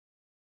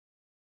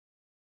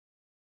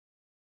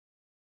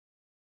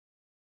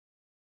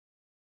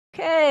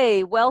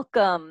Okay,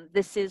 welcome.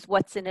 This is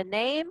What's in a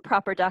Name,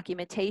 proper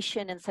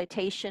documentation and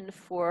citation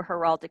for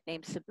heraldic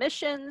name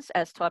submissions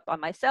as taught by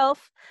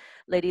myself,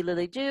 Lady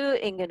Lilie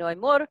Dubh,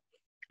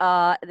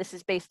 inghean. This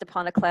is based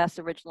upon a class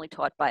originally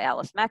taught by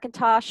Alice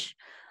McIntosh.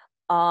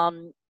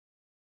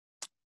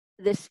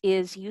 This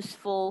is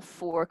useful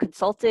for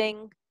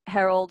consulting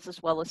heralds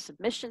as well as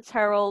submissions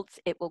heralds.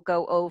 It will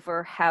go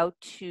over how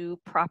to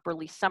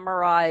properly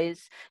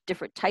summarize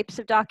different types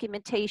of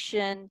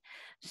documentation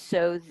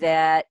so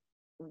that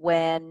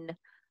when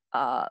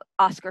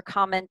OSCAR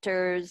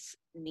commenters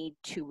need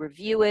to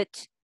review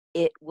it,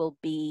 it will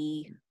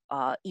be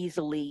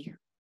easily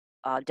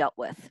dealt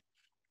with.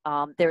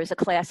 There is a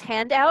class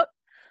handout.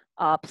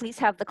 Please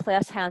have the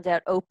class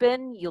handout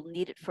open. You'll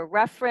need it for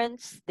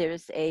reference.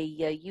 There's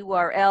a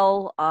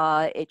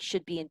URL. It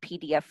should be in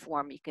PDF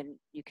form you can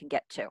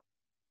get to.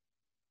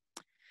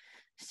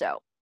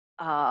 So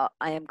I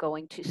am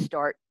going to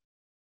start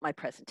my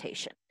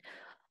presentation.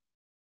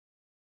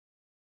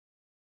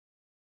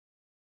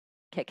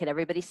 Okay, can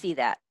everybody see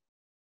that?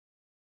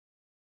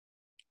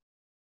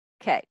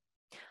 Okay.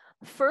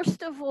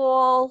 First of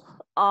all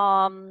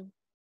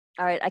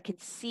right, I can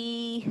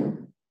see. All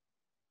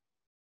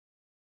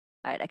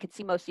right, I can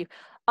see most of you.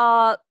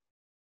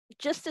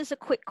 Just as a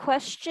quick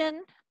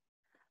question,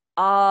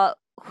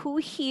 who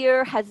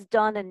here has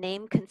done a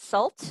name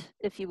consult?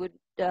 If you would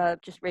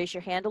just raise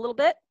your hand a little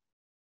bit.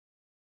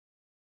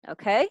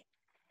 Okay.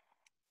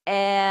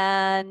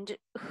 And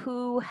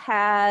who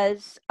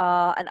has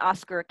an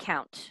OSCAR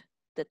account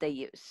that they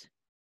use?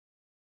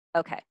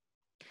 Okay.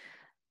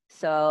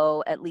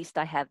 So at least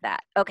I have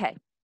that. Okay.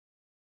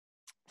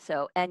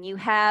 So, and you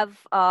have,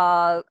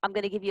 I'm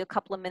going to give you a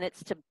couple of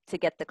minutes to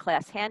get the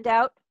class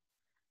handout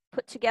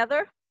put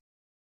together.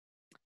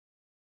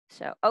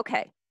 So,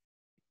 okay.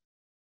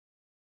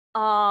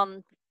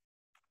 All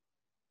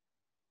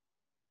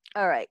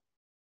right.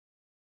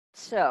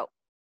 So,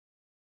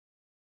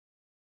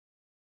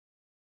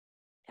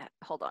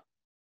 hold on.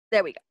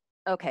 There we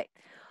go. Okay.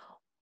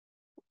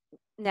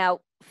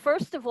 Now,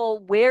 first of all,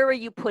 where are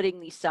you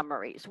putting these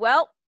summaries?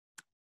 Well,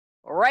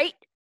 right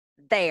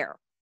there,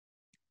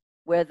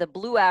 where the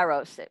blue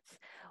arrow sits.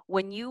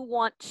 When you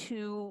want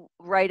to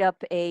write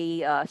up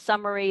a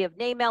summary of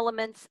name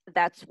elements,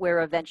 that's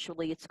where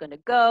eventually it's going to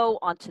go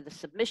onto the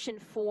submission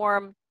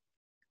form.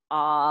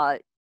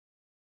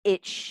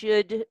 It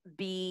should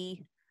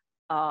be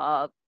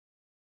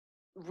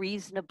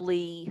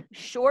reasonably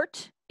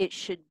short. It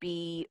should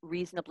be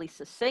reasonably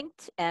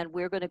succinct, and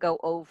we're going to go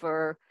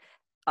over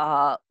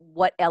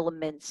what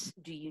elements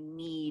do you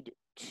need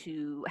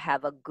to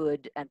have a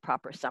good and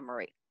proper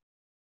summary.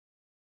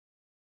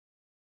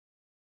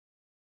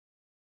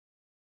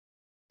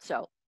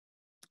 So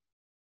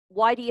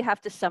why do you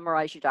have to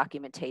summarize your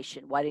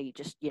documentation? Why don't you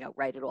just,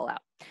 write it all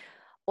out?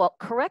 Well,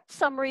 correct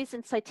summaries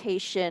and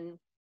citation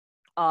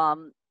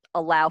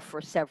allow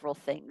for several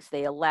things.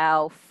 They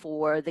allow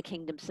for the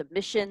Kingdom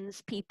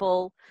Submissions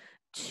people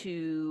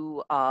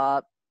to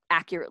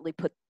accurately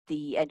put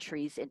the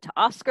entries into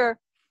OSCAR,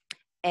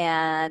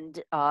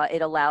 and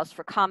it allows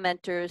for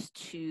commenters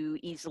to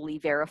easily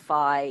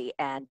verify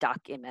and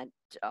document,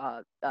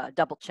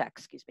 double check,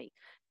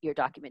 your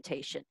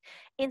documentation.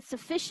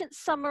 Insufficient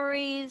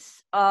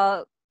summaries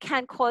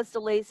can cause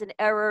delays and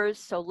errors,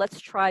 so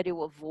let's try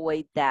to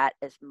avoid that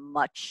as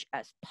much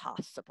as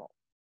possible.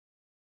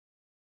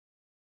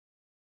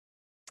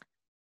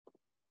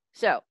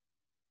 So,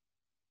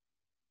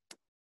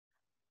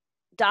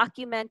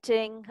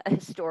 documenting a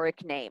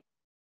historic name.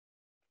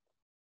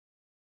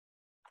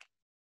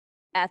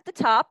 At the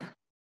top,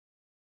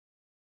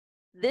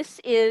 this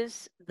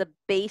is the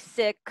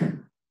basic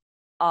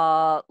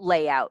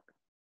layout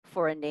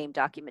for a name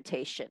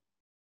documentation.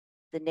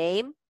 The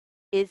name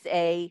is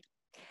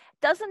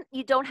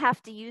you don't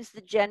have to use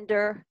the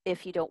gender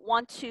if you don't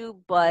want to,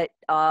 but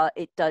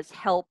it does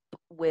help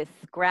with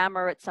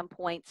grammar at some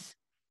points.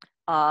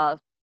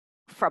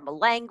 From a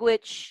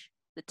language,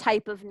 the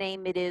type of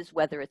name it is,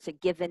 whether it's a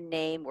given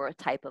name or a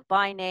type of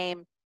by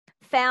name,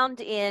 found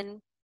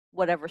in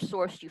whatever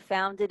source you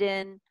found it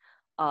in,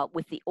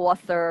 with the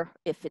author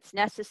if it's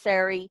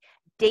necessary,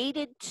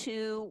 dated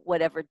to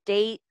whatever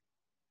date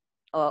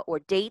or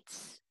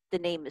dates the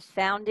name is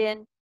found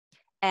in,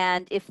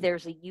 and if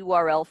there's a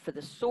URL for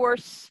the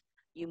source,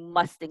 you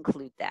must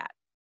include that.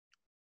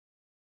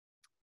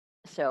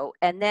 So,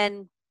 and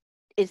then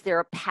is there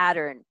a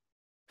pattern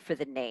for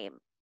the name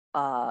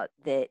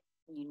that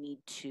you need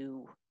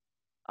to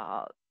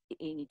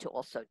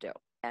also do,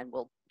 and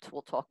we'll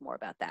talk more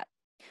about that.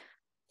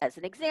 As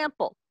an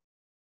example,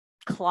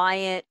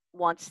 client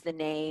wants the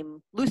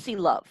name Lucy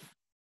Love.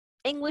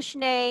 English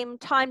name,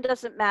 time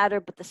doesn't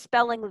matter, but the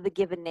spelling of the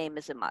given name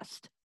is a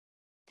must.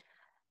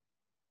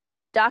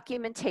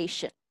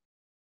 Documentation.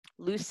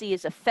 Lucy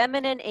is a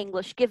feminine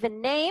English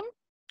given name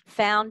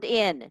found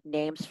in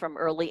Names from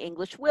Early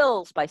English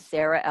Wills by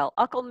Sarah L.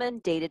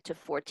 Uckelman, dated to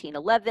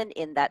 1411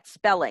 in that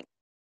spelling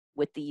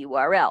with the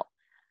URL.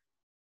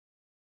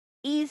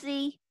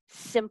 Easy,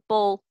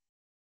 simple,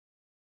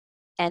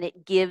 and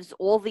it gives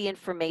all the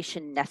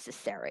information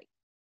necessary.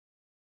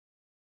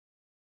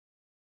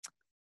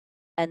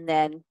 And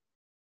then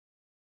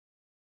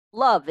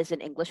Love is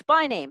an English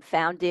byname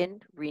found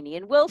in Rennie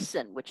and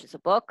Wilson, which is a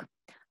book.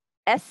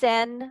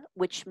 SN,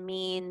 which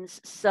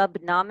means sub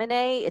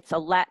nomine, it's a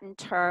Latin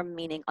term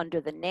meaning under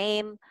the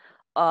name.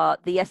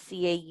 The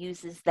SCA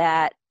uses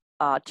that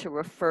to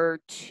refer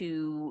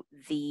to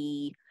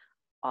the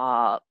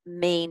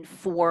main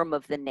form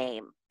of the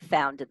name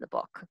found in the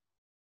book.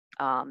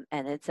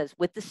 And it says,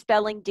 with the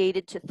spelling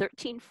dated to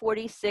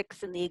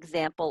 1346 in the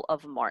example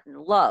of Martin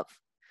Love.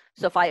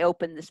 So if I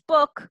open this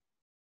book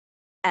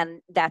and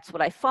that's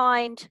what I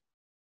find,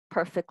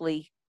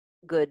 perfectly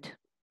good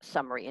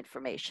summary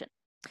information.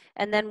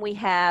 And then we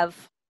have,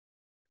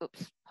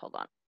 oops, hold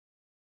on.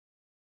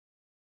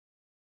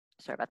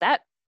 Sorry about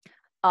that.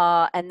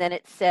 And then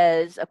it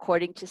says,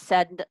 according to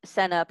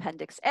SENA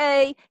Appendix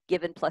A,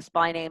 given plus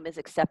byname is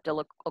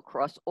acceptable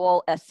across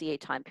all SCA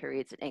time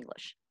periods in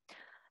English.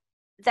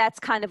 That's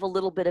kind of a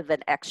little bit of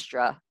an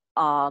extra.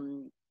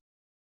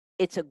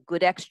 It's a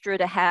good extra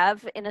to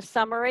have in a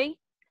summary,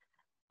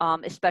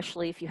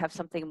 especially if you have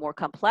something more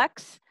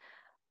complex.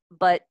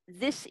 But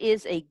this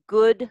is a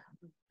good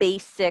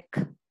basic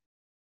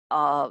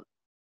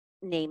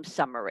name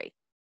summary.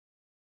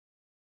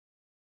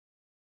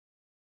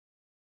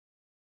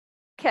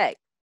 Okay.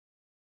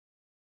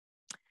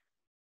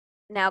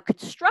 Now,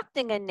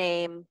 constructing a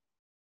name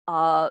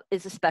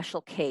is a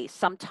special case.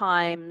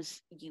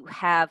 Sometimes you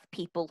have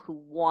people who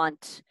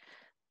want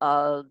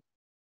a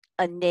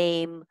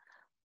name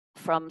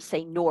from,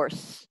 say,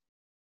 Norse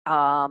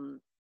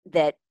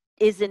that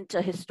isn't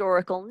a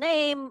historical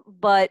name,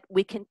 but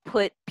we can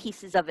put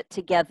pieces of it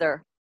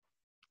together.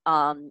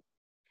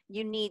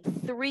 You need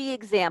 3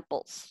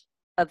 examples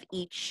of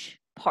each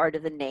part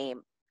of the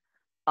name.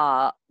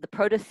 The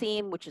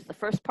prototheme, which is the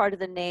first part of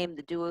the name,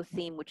 the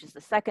duotheme, which is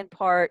the second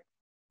part.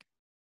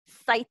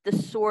 Cite the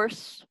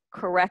source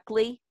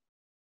correctly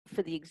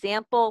for the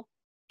example,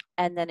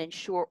 and then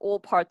ensure all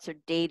parts are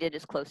dated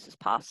as close as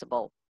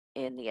possible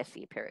in the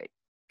SCA period.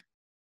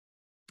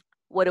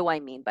 What do I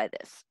mean by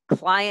this?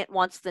 Client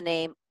wants the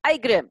name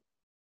Aigrim.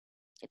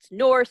 It's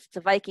Norse, it's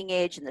a Viking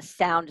age, and the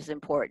sound is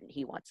important.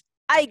 He wants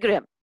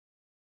Aigrim.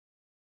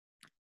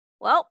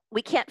 Well,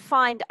 we can't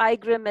find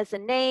Aigrim as a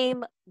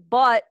name,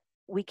 but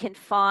we can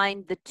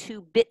find the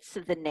 2 bits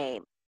of the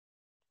name.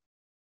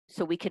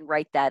 So we can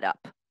write that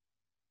up.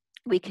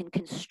 We can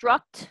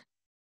construct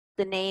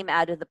the name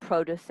out of the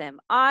prototheme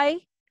I,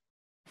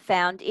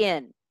 found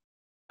in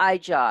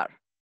Ijar,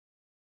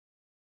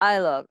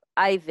 Eilog,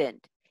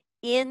 Eyvind,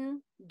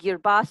 in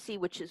Girbasi,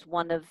 which is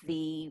one of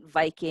the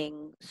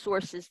Viking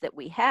sources that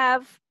we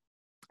have,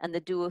 and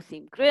the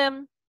duotheme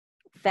Grim,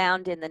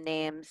 found in the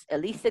names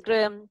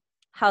Elisagrim,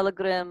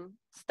 Halagrim,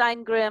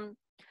 Steingrim.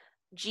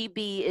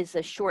 GB is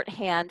a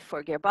shorthand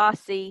for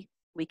Girbasi.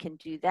 We can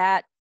do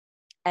that.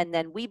 And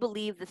then we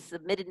believe the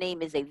submitted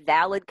name is a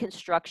valid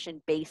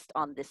construction based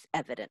on this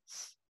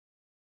evidence.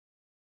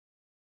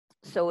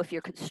 So if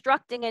you're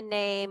constructing a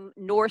name,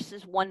 Norse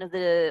is one of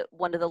the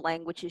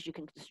languages you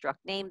can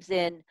construct names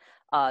in.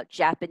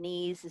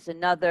 Japanese is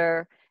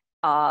another,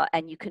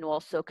 and you can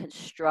also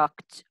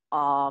construct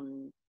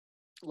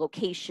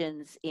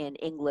locations in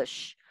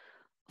English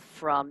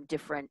from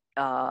different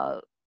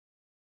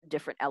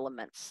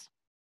elements,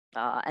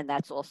 and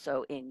that's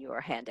also in your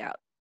handout.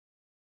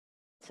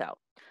 So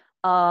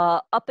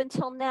up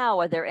until now,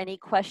 are there any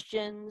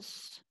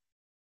questions?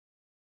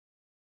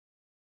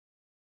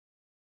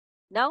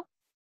 No?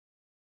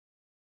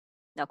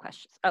 No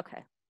questions.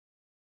 Okay.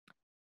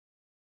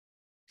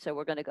 So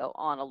we're going to go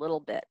on a little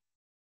bit.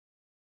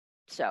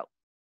 So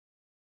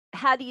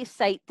how do you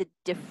cite the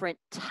different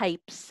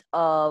types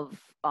of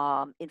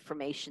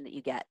information that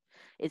you get?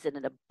 Is it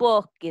in a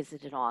book? Is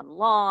it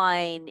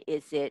online?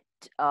 Is it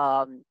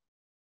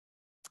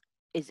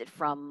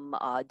from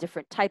a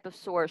different type of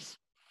source?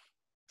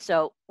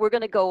 So we're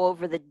going to go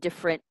over the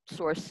different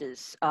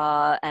sources,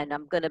 and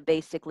I'm going to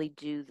basically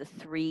do the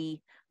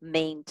 3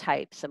 main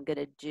types. I'm going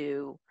to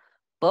do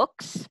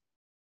books,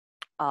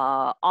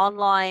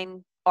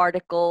 online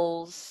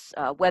articles,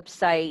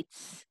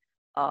 websites,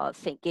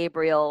 St.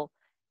 Gabriel,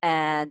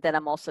 and then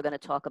I'm also going to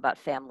talk about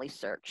Family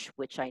Search,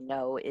 which I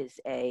know is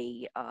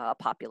a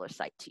popular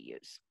site to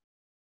use.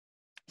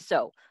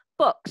 So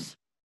books.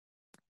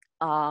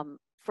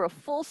 For a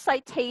full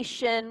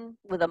citation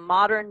with a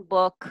modern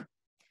book,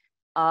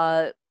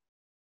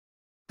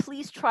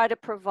 please try to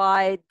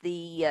provide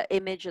the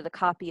image or the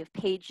copy of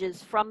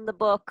pages from the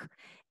book.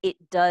 It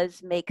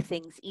does make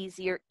things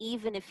easier,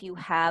 even if you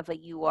have a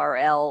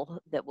URL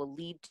that will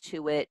lead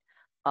to it.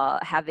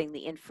 Having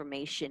the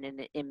information in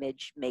an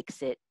image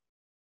makes it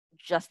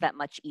just that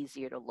much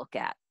easier to look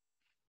at.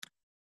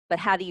 But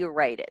how do you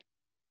write it?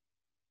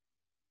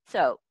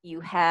 So you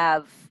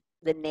have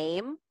the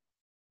name,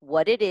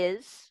 what it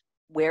is,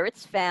 where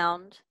it's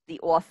found, the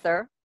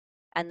author,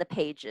 and the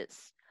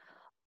pages.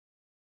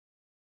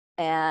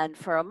 And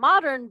for a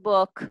modern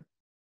book,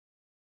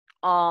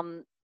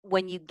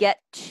 when you get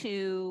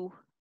to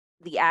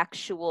the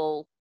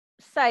actual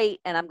site,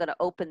 and I'm going to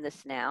open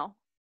this now.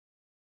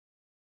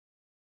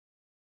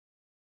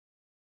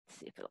 Let's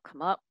see if it'll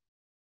come up.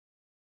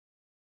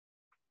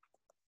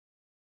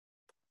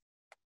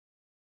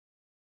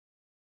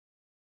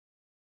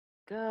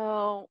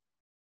 go.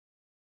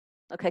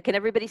 Okay, can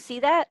everybody see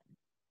that?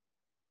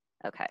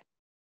 Okay.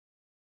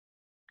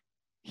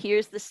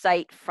 Here's the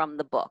site from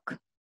the book.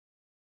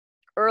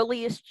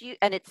 Earliest,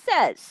 and it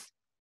says,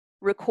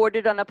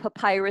 recorded on a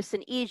papyrus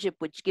in Egypt,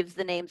 which gives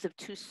the names of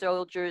 2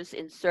 soldiers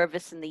in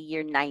service in the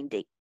year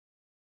 90.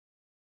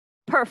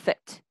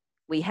 Perfect.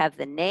 We have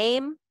the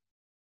name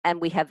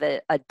and we have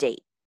a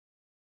date.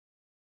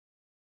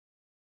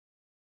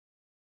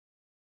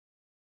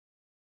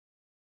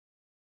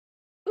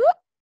 Oop.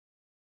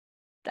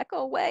 Did that go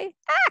away?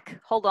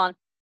 Hold on.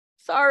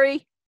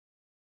 Sorry.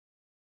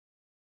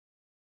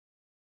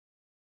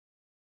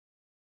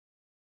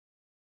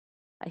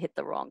 I hit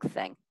the wrong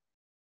thing.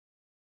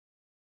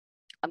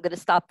 I'm going to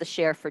stop the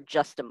share for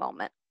just a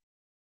moment.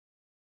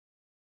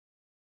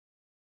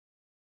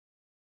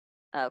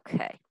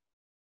 Okay.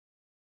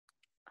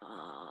 Let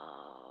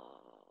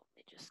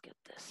me just get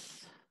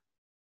this.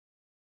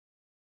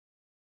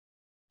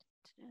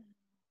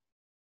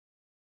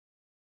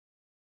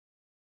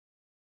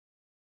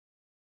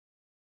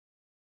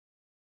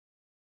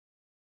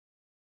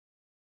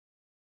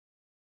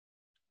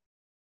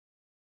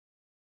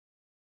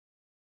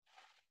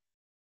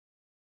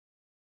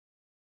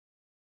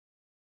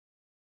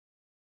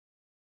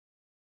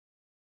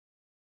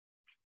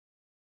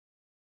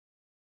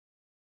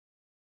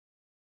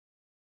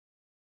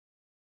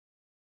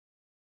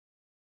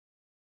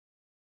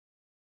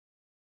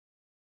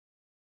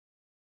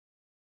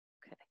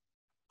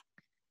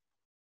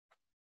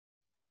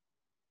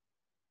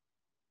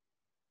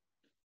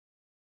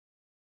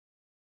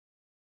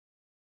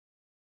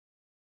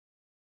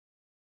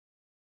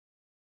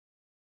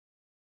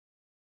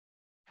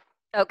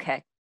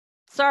 Okay.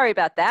 Sorry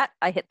about that.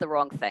 I hit the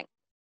wrong thing.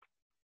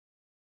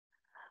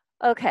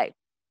 Okay.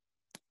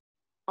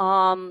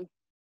 So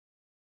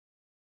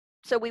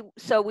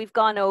we've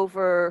gone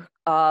over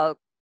a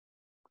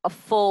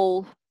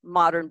full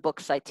modern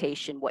book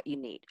citation, what you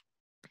need.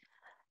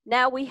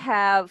 Now we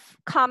have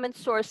common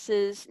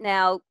sources.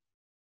 Now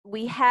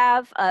we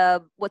have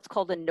what's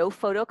called a no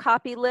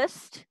photocopy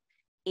list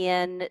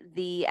in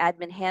the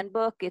admin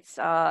handbook. It's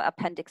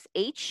Appendix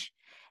H.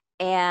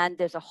 And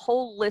there's a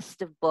whole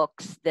list of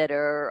books that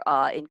are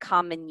in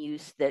common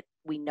use that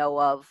we know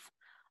of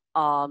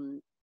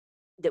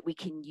that we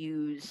can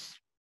use.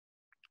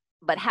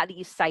 But how do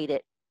you cite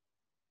it?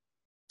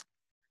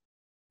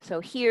 So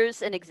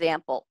here's an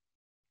example.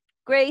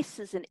 Grace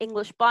is an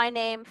English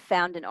byname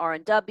found in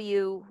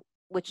R&W,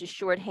 which is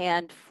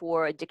shorthand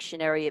for a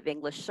dictionary of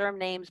English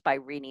surnames by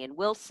Reaney and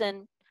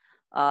Wilson.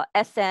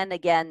 SN,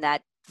 again,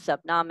 that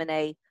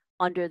subnomine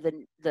under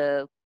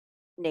the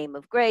name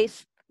of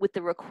Grace, with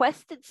the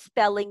requested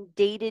spelling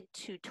dated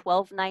to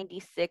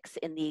 1296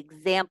 in the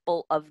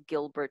example of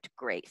Gilbert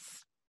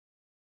Grace.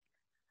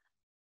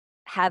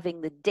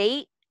 Having the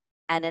date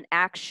and an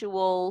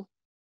actual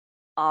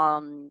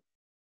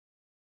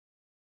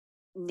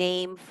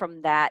name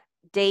from that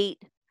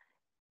date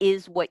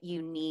is what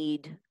you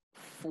need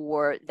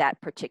for that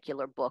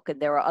particular book.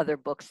 And there are other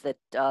books that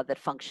that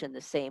function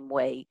the same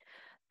way.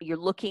 You're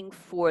looking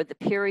for the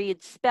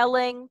period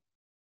spelling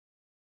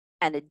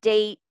and a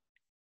date.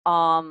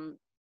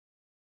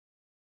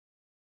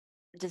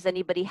 Does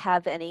anybody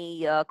have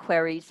any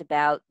queries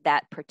about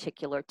that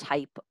particular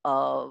type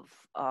of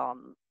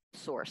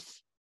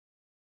source?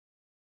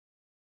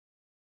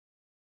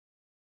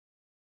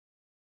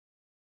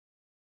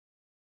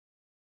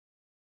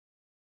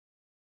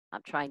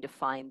 I'm trying to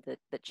find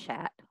the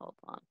chat. Hold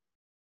on.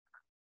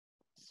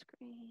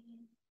 Screen.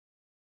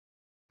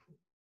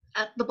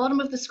 At the bottom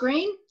of the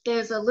screen,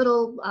 there's a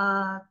little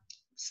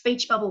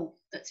speech bubble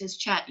that says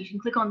chat. You can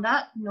click on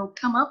that and it'll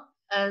come up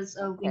as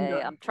a window.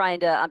 I'm trying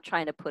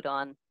to put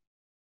on.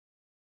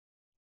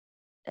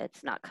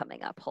 It's not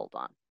coming up. Hold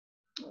on.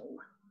 Oh.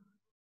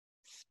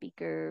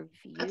 Speaker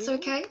view. That's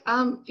okay.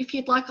 If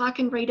you'd like, I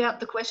can read out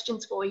the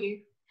questions for you.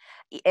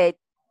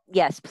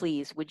 Yes,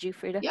 please. Would you,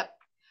 Frida? Yep.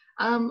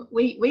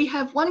 We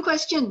have one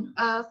question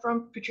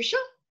from Patricia.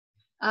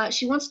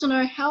 She wants to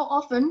know, how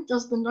often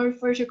does the no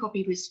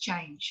photocopy list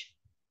change?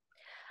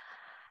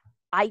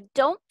 I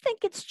don't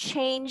think it's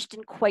changed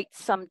in quite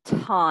some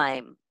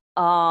time.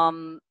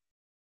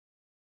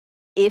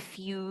 If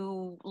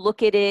you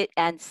look at it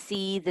and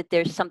see that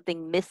there's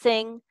something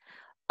missing,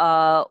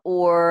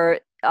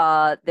 or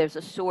there's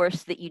a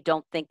source that you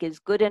don't think is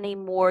good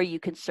anymore, you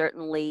can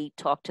certainly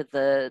talk to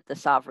the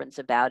sovereigns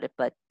about it.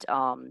 But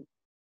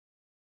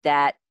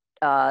that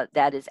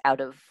is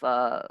out of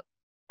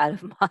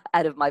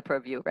my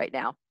purview right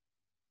now.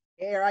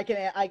 Here,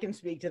 I can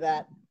speak to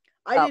that.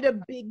 I did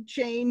a big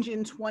change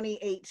in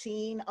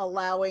 2018,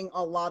 allowing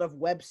a lot of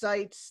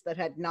websites that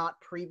had not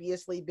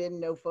previously been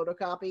no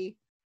photocopy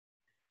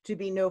to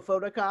be no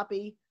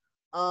photocopy.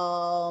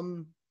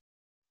 To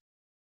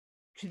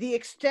the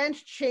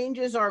extent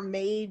changes are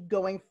made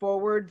going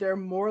forward, they're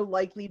more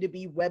likely to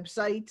be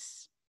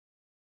websites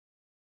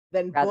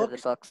than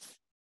books.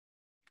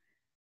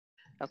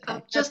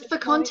 Okay. Just for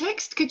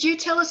context, could you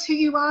tell us who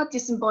you are,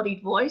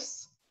 disembodied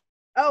voice?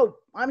 Oh,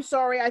 I'm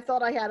sorry. I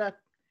thought I had a...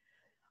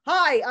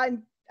 Hi,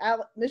 I'm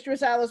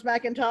Mistress Alice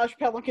McIntosh,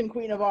 Pelican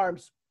Queen of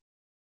Arms.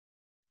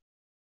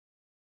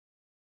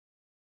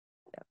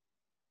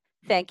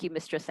 Thank you,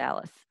 Mistress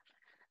Alice.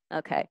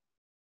 Okay.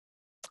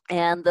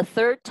 And the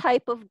third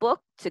type of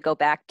book, to go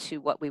back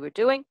to what we were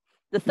doing,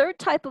 the third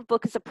type of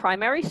book is a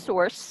primary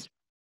source.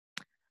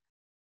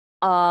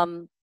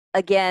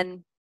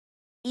 Again,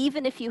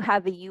 even if you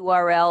have a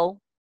URL,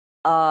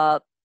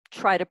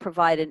 try to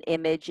provide an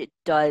image. It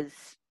does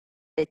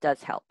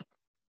help.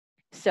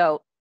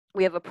 So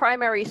we have a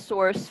primary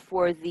source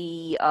for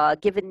the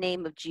given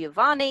name of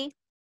Giovanni,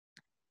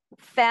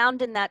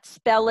 found in that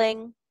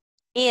spelling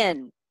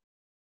in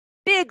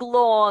big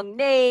long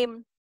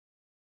name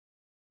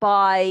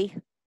by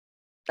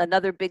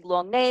another big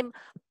long name,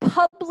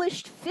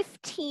 published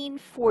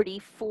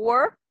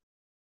 1544.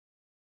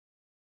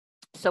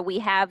 So we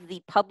have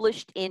the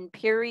published in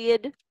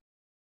period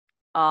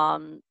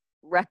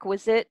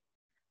requisite,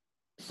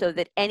 so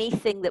that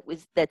anything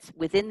that's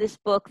within this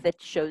book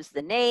that shows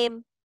the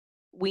name,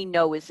 we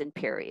know is in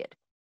period.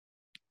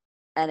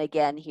 And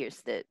again,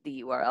 here's the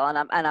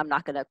URL, and I'm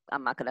not gonna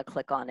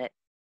click on it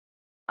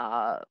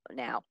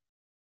now.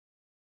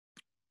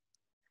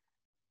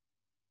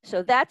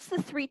 So that's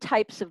the three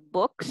types of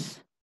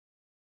books.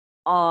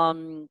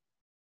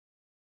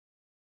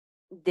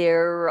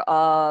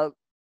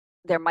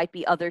 There might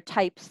be other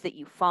types that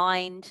you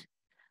find,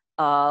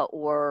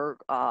 or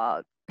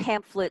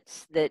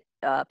pamphlets that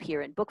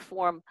appear in book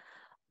form,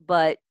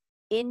 but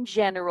in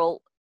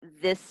general,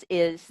 this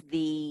is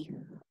the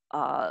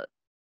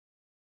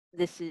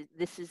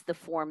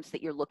forms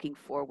that you're looking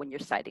for when you're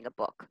citing a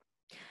book.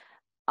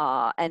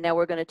 And now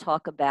we're going to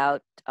talk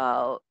about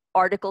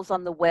articles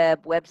on the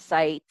web,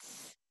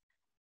 websites,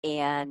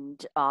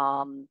 and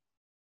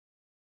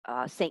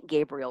St.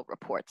 Gabriel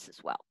reports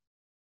as well.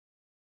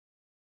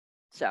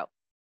 So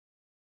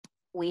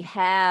we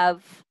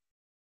have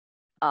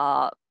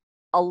a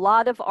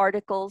lot of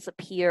articles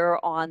appear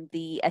on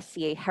the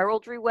SCA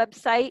Heraldry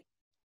website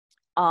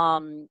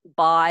and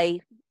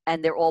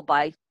they're all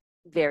by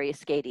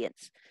various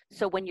Scadians.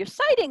 So when you're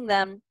citing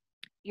them,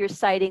 you're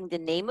citing the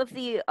name of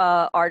the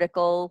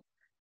article,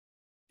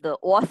 the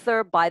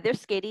author by their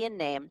Scadian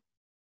name,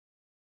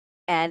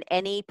 and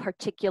any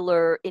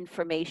particular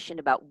information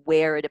about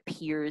where it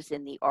appears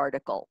in the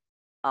article.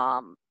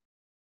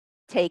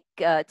 Take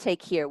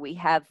here, we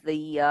have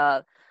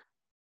the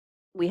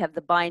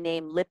by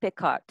name Le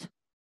Picard.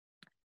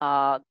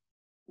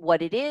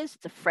 What it is,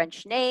 it's a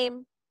French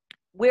name,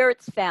 where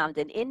it's found,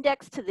 an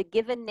index to the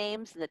given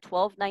names in the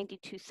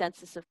 1292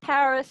 census of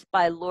Paris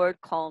by Lord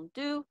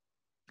Condu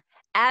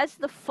as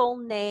the full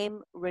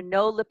name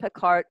Renaud Le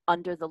Picard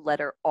under the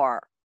letter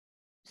R.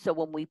 So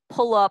when we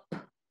pull up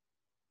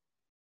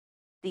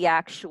the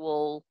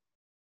actual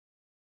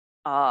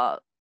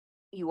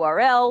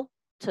URL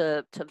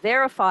to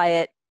verify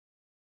it,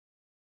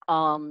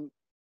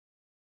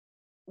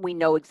 we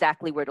know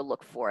exactly where to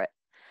look for it.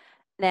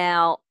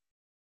 Now,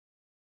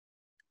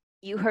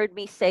 you heard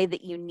me say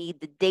that you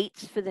need the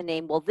dates for the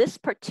name. Well, this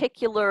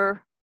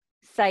particular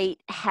site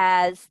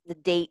has the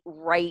date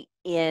right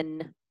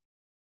in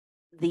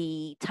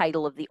the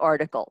title of the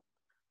article.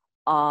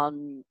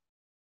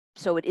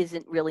 So it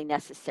isn't really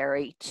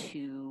necessary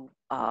to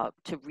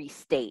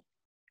restate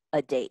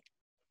a date.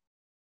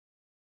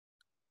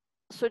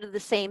 Sort of the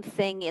same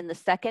thing in the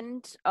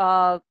second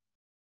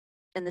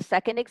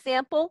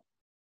example.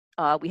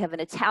 We have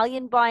an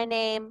Italian by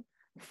name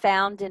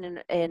found in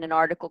an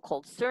article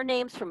called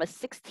Surnames from a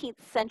 16th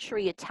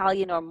century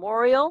Italian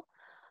armorial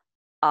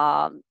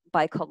by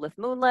Codleth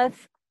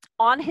Moonleth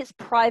on his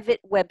private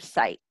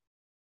website.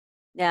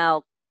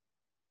 Now,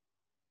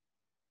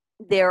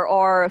 there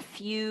are a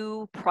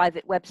few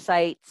private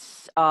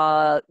websites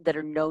that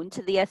are known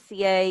to the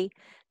SCA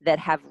that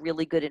have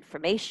really good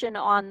information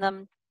on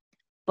them,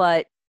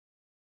 but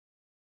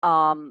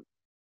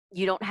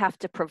you don't have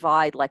to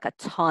provide like a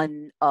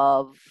ton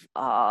of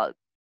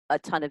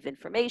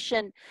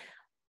information.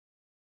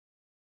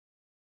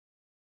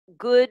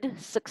 Good,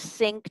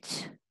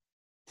 succinct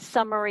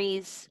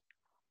summaries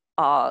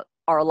are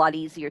a lot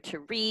easier to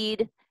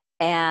read,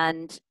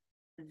 and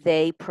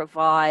they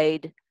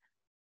provide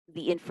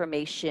the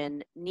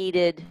information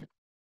needed.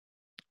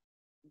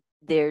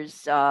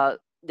 There's no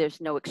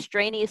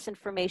extraneous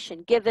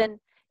information given.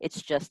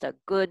 It's just a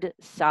good,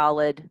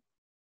 solid,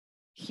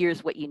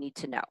 here's what you need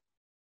to know.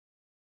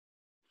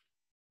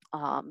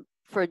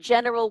 For a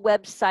general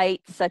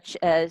website, such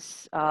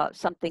as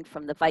something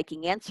from the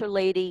Viking Answer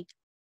Lady,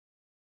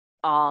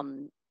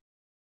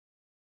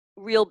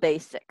 real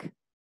basic.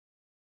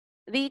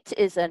 Vit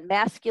is a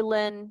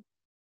masculine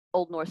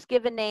Old Norse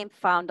given name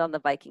found on the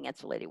Viking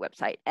Answer Lady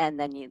website, and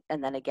then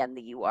again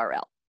the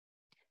URL.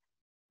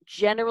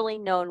 Generally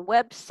known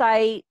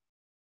website,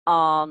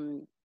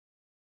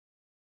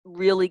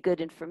 really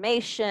good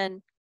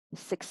information,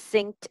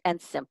 succinct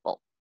and simple.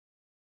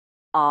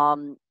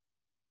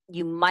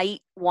 You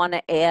might want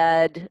to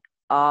add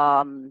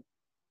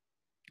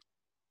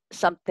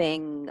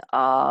something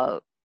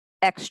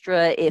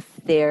extra if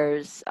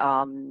there's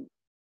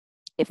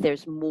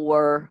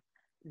more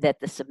that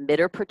the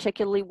submitter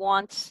particularly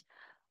wants,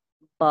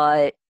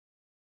 but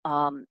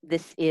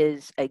this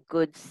is a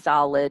good,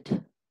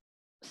 solid,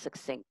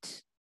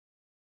 succinct.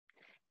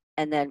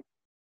 And then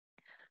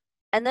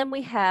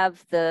we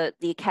have the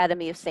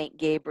Academy of St.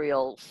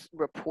 Gabriel's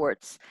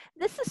reports.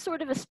 This is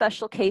sort of a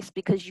special case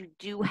because you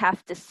do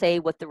have to say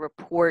what the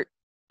report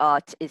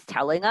is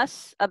telling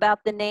us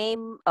about the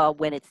name,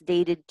 when it's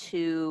dated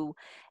to,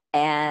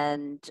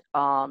 and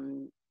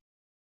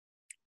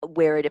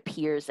where it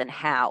appears and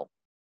how.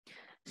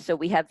 So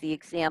we have the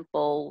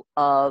example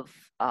of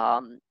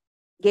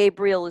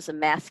Gabriel is a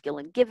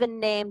masculine given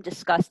name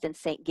discussed in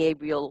St.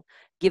 Gabriel.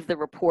 Give the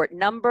report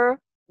number,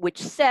 which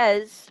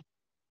says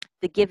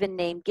the given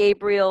name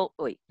Gabriel,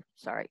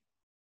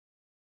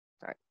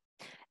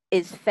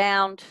 is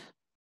found,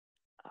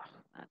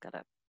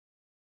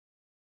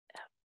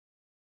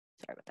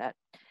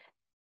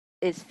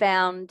 is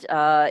found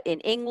in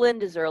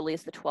England as early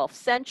as the 12th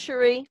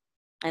century.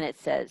 And it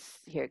says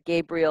here,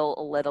 Gabriel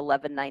at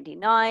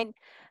 1199,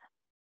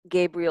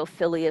 Gabriel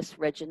Filius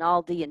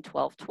Reginaldi in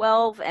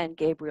 1212, and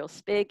Gabriel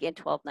Spig in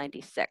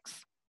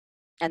 1296.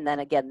 And then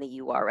again, the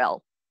URL.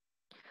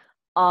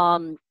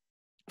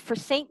 For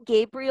St.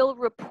 Gabriel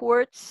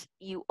reports,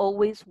 you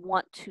always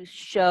want to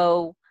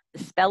show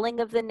the spelling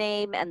of the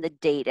name and the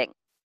dating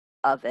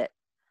of it.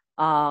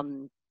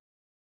 But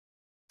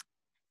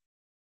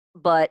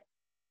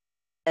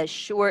as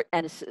short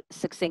and as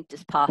succinct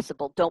as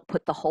possible. Don't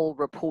put the whole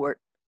report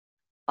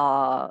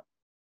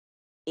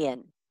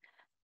in.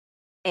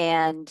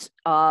 And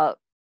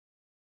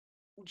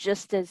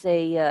just as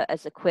a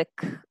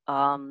quick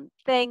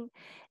thing,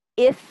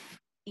 if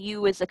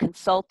you as a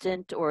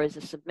consultant or as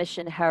a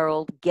submission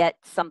herald get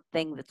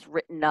something that's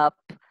written up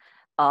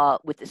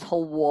with this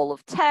whole wall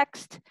of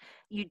text,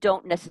 you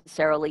don't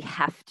necessarily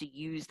have to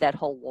use that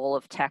whole wall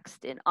of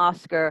text in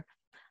OSCAR.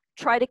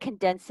 Try to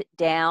condense it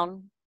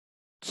down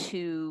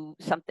to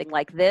something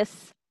like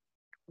this,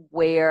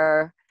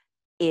 where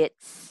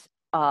it's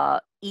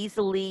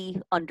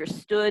easily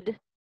understood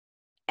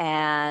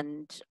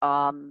and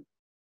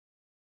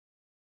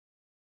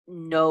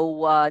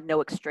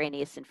no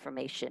extraneous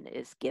information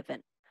is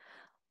given.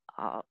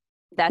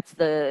 That's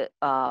the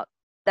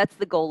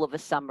goal of a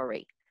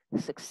summary,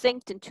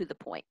 succinct and to the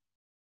point.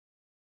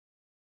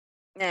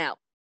 Now,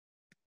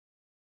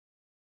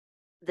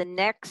 the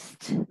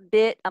next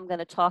bit I'm going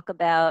to talk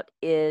about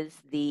is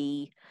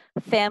the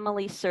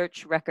Family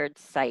Search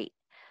Records site.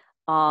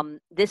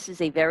 This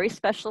is a very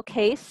special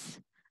case,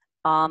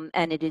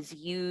 and it is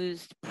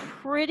used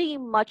pretty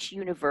much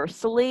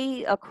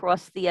universally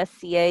across the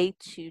SCA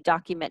to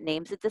document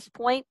names at this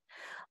point,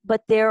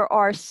 but there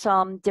are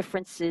some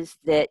differences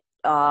that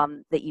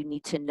that you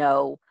need to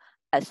know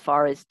as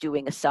far as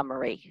doing a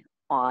summary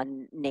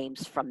on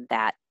names from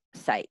that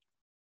site.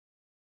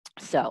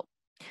 So,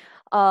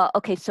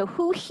 okay, so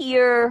who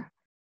here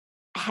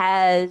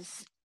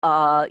has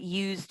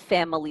used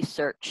Family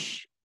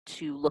Search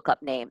to look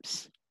up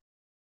names?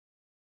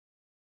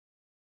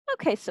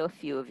 Okay, so a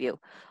few of you.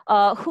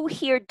 Who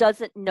here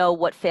doesn't know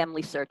what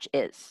Family Search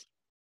is?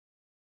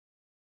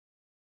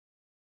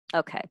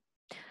 Okay,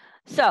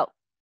 so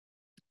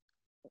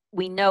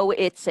we know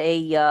it's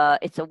a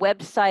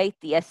website.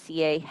 The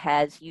SCA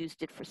has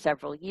used it for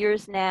several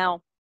years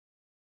now.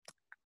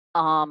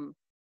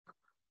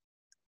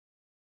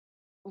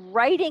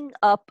 Writing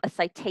up a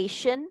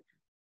citation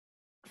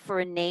for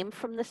a name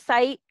from the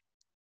site,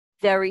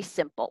 very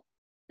simple.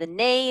 The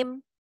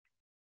name,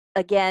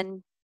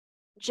 again,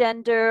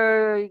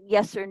 gender,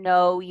 yes or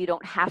no, you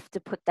don't have to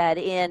put that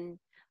in.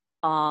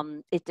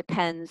 It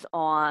depends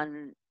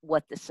on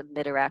what the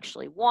submitter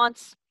actually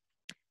wants.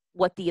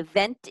 What the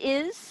event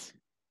is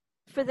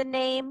for the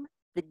name,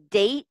 the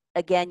date,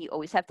 again, you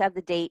always have to have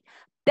the date.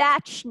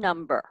 Batch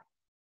number,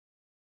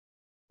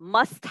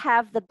 must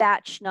have the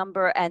batch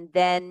number and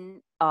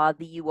then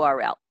the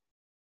URL.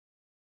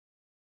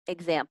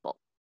 Example,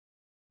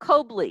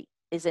 Cobley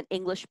is an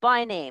English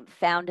byname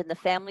found in the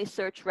Family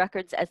Search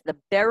records as the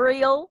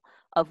burial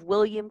of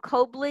William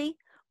Cobley,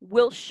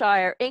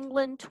 Wiltshire,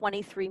 England,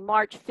 23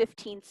 March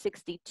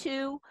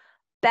 1562,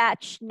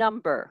 batch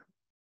number.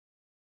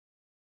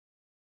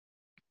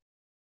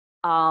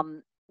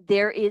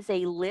 There is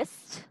a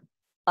list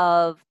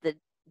of the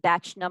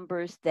batch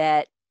numbers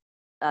that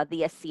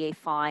the SCA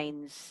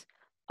finds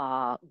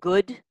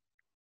good.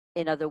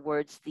 In other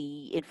words,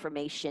 the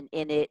information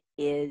in it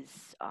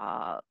is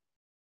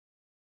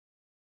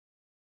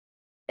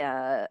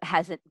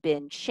hasn't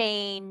been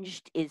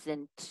changed,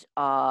 isn't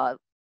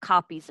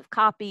copies of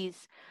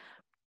copies.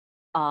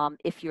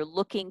 If you're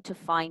looking to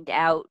find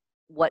out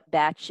what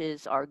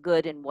batches are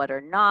good and what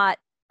are not,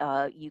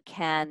 you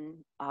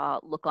can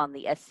look on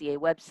the SCA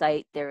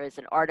website. There is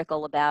an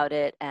article about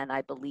it, and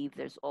I believe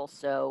there's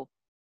also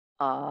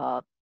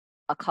a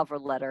cover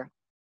letter.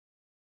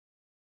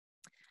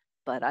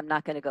 But I'm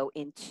not going to go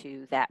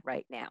into that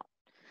right now.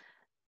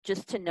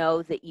 Just to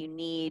know that you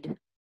need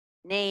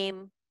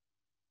name,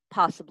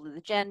 possibly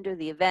the gender,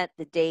 the event,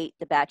 the date,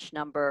 the batch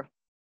number,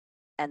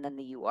 and then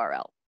the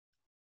URL.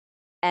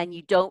 And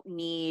you don't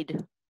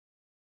need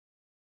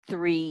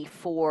 3,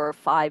 4,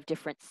 5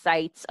 different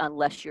sites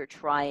unless you're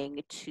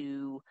trying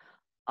to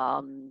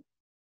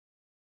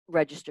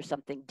register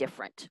something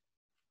different.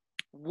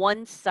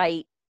 One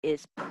site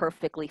is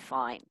perfectly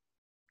fine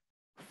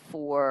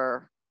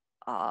for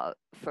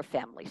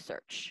family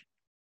search.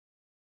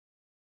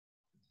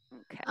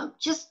 Okay.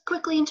 Just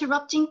quickly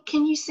interrupting,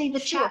 can you see the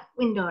Sure. chat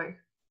window?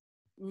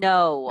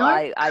 No,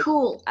 No?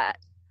 Cool.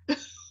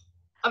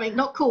 I mean,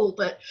 not cool,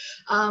 but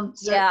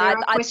so yeah, there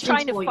are I'm questions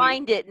trying to for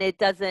find it and it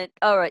doesn't.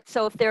 All right,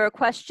 so if there are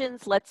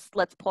questions, let's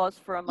pause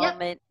for a Yep.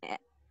 moment.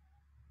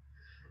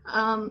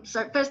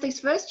 So first things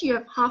first, you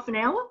have half an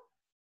hour.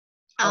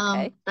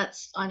 Okay.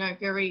 That's, I know,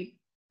 very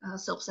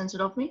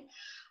self-centered of me.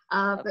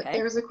 But Okay.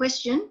 there is a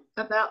question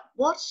about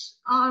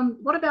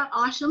what about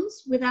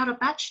items without a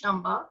batch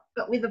number,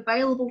 but with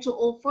available to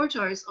all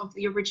photos of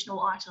the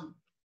original item?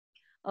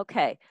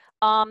 Okay.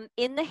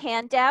 In the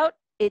handout,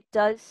 it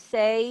does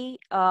say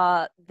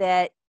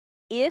that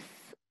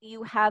if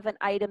you have an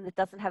item that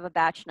doesn't have a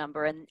batch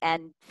number,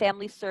 and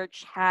Family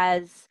Search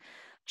has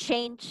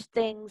changed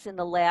things in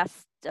the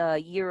last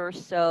year or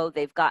so,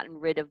 they've gotten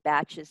rid of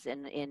batches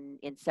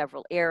in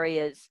several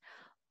areas.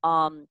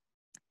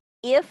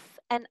 If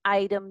an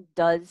item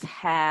does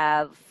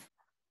have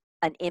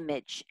an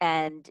image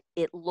and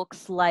it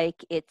looks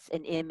like it's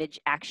an image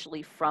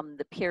actually from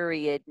the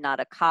period, not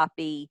a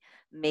copy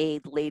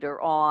made later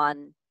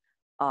on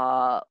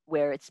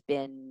where it's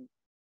been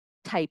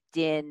typed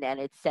in and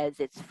it says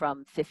it's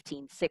from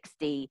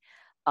 1560,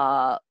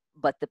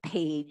 but the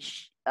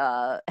page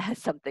has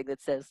something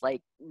that says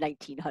like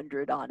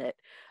 1900 on it.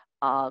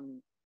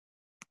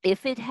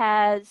 If it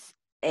has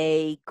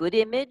a good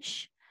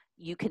image,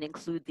 you can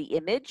include the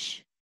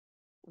image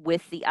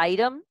with the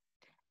item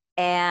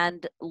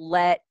and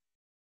let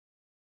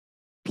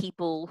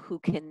people who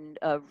can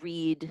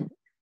read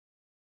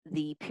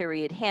the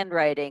period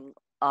handwriting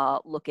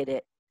look at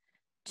it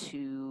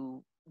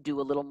to do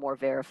a little more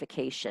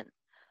verification.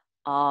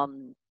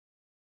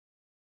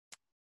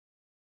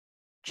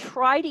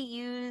 Try to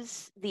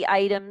use the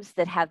items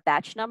that have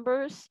batch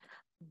numbers,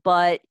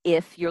 but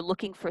if you're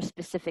looking for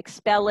specific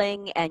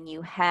spelling and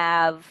you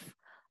have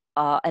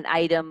an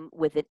item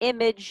with an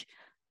image,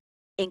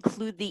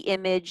 include the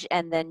image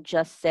and then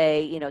just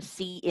say, you know,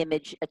 see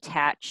image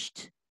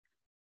attached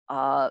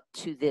to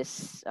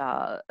this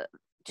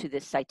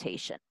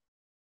citation.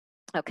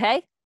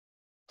 Okay,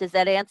 does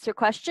that answer your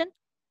question?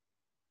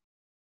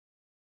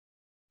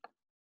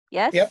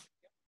 Yes? Yep.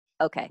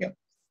 Okay, yep.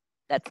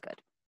 That's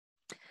good.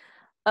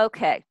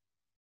 Okay,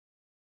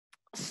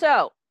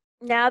 so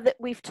now that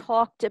we've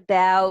talked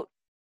about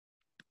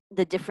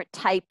the different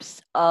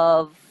types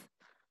of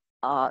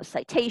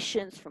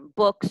citations from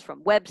books,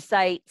 from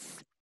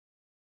websites,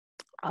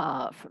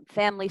 from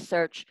Family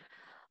Search,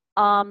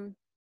 how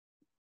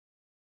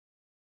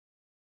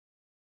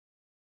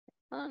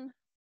about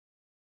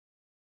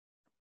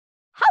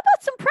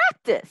some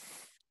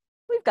practice?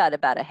 We've got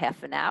about a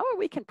half an hour.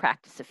 We can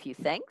practice a few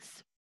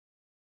things.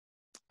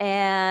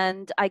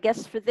 And I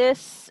guess for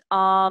this,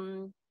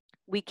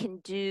 we can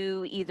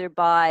do either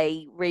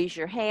by raise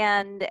your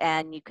hand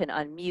and you can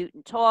unmute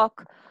and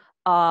talk.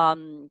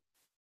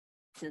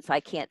 Since I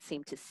can't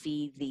seem to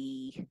see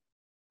the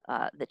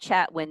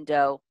chat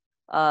window,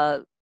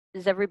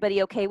 is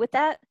everybody okay with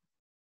that?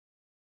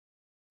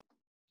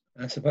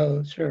 I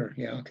suppose, sure,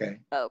 yeah, okay.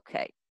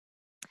 Okay.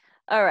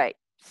 All right,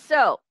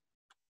 so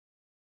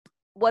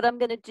what I'm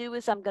gonna do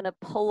is I'm gonna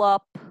pull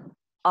up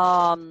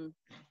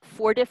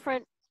 4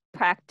 different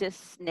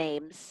practice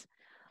names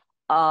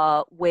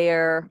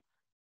where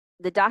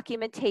the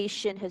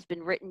documentation has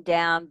been written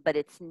down, but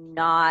it's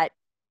not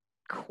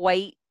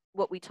quite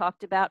what we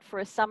talked about for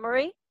a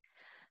summary.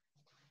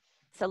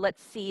 So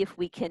let's see if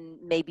we can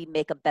maybe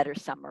make a better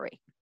summary.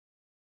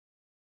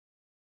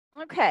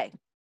 Okay.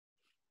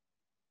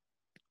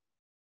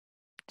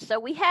 So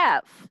we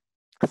have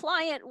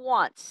client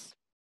wants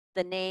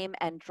the name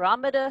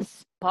Andromeda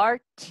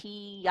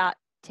Spartiates,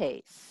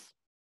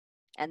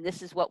 and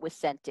this is what was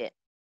sent in.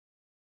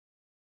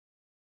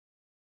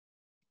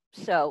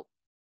 So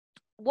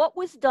what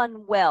was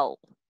done well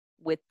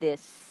with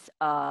this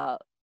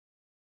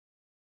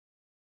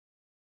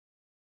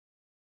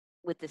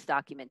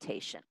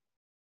documentation?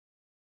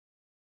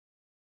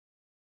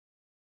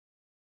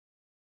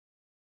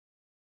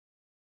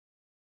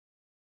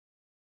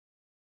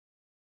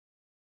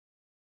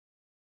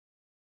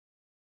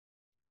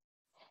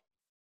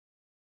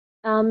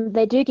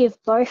 They do give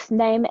both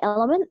name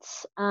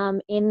elements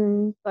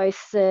in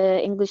both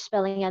the English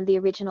spelling and the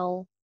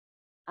original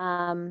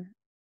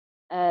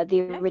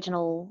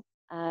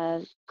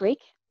Greek.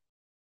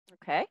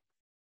 Okay.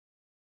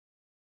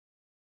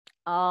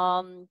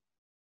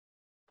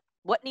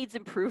 What needs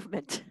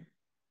improvement?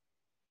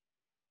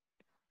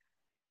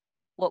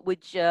 What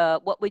would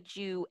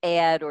you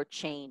add or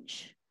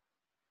change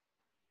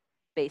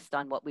based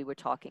on what we were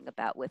talking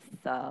about with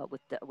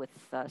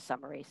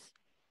summaries?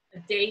 A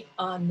date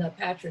on the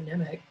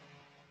patronymic.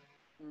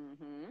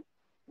 Mm-hmm.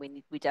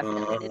 We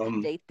definitely need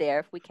a date there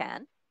if we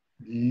can.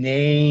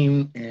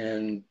 Name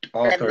and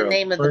author and the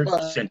name of of the first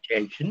book.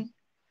 citation.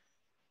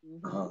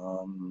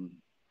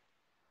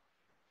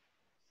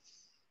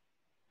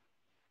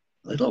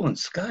 Little and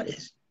Scott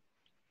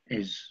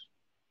is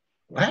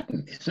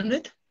Latin, isn't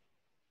it?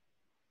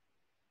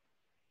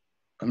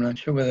 I'm not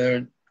sure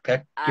whether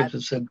that gives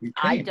us a Greek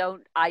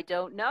name. I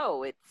don't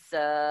know. It's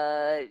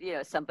you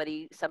know,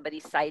 somebody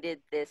cited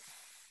this.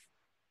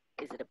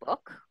 Is it a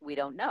book? We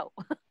don't know.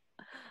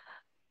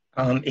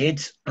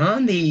 It's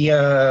on the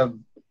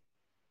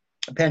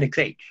Appendix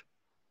H.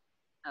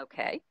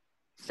 Okay,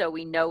 so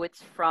we know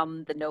it's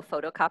from the no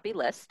photocopy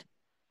list.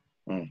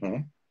 Mm-hmm.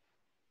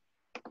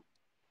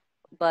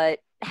 But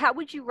how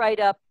would you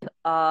write up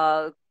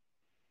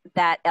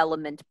that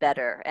element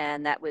better?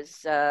 And that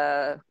was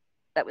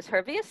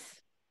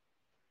Hervius?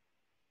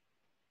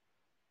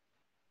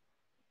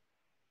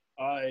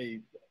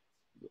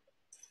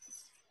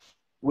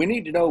 We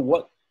need to know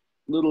what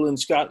Little and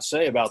Scott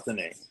say about the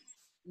name.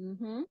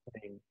 Mm-hmm.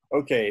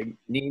 Okay,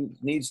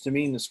 needs to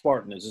mean the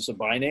Spartan. Is this a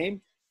by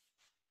name?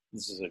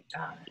 This is a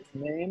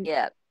name?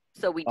 Yeah,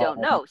 so we don't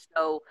know.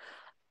 So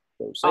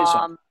say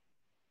something.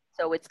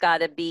 So it's got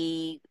to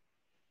be,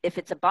 if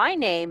it's a by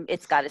name,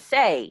 it's got to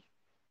say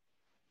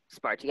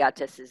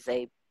Spartiatus is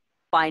a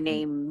by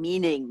name,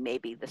 meaning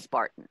maybe the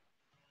Spartan.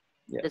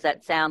 Yeah. Does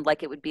that sound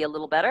like it would be a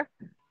little better?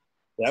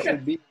 That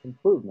would be an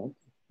improvement.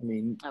 I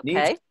mean,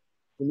 okay.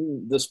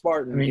 The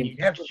Spartan. I mean, you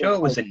have to show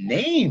it was a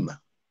name.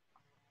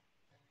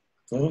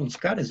 Little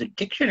Scott is a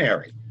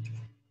dictionary.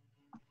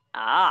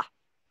 Ah.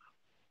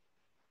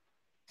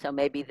 So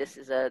maybe this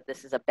is a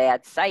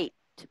bad site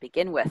to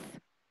begin with.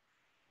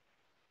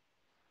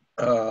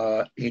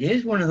 It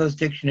is one of those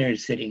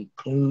dictionaries that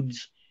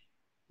includes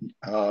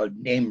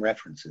name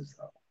references,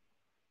 though.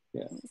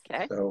 Yeah.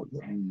 Okay. So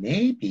it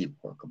may be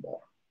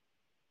workable.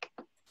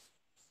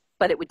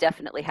 But it would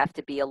definitely have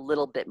to be a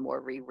little bit more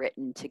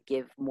rewritten to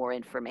give more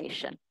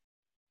information.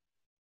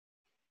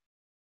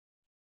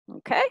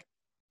 Okay.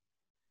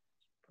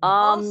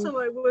 Also,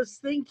 I was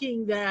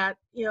thinking that,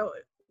 you know,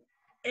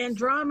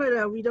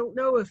 Andromeda, we don't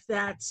know if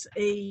that's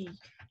a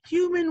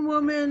human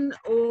woman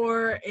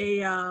or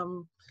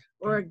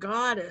a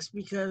goddess,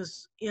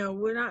 because, you know,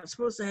 we're not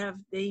supposed to have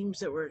names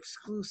that were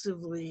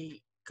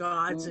exclusively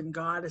gods and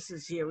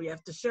goddesses here. We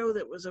have to show that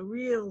it was a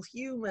real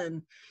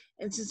human.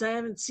 And since I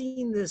haven't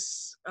seen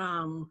this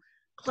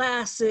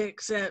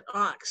classics at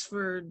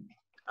Oxford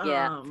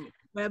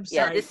website,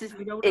 yeah, this is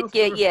we don't it. know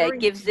It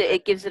gives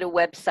it a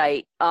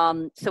website.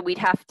 So we'd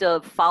have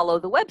to follow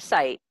the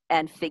website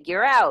and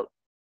figure out,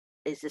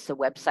 is this a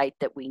website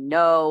that we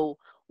know?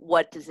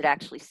 What does it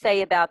actually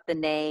say about the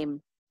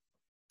name?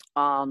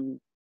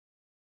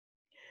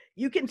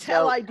 You can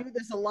tell I do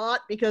this a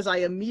lot because I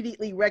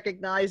immediately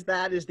recognize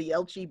that as the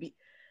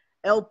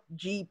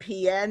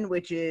LGPN,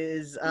 which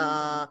is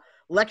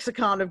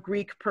Lexicon of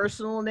Greek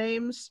Personal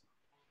Names,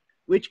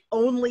 which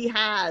only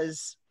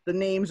has the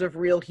names of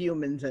real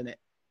humans in it.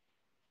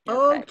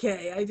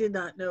 Okay, I did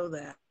not know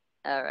that.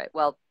 All right,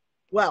 well,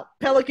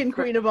 Pelican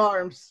Queen of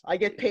Arms. I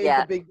get paid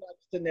the big bucks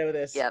to know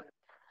this. Yep.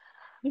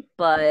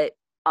 But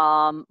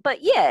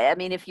yeah, I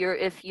mean, if you're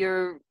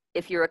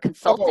a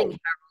consulting herald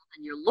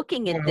and you're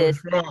looking at this,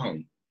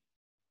 wrong.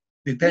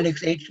 The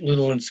Appendix H,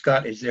 Little and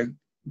Scott, is their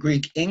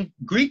Greek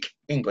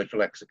English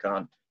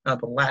lexicon,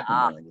 not the Latin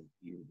one.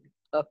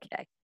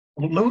 Okay.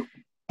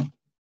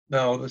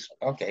 No,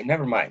 okay,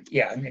 never mind.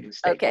 Yeah, I made a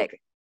mistake. Okay.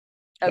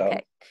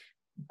 Okay.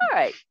 All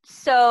right.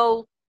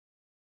 So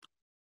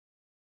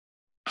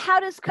how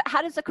does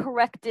a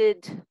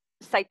corrected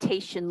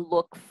citation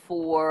look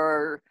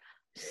for,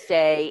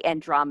 say,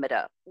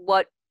 Andromeda?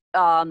 What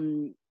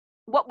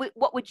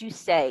would you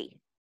say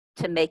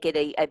to make it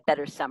a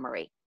better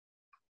summary?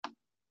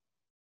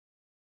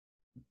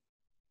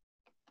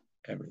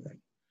 Everything.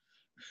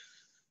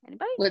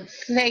 Anybody? Would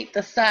state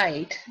the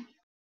site.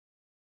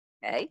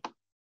 Okay.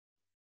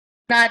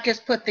 Not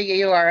just put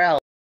the URL.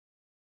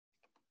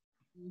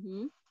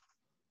 Mm-hmm.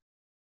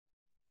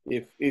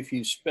 If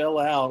you spell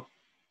out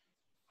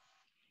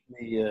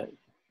the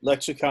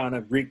lexicon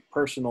of Greek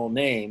personal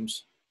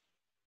names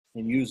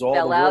and use all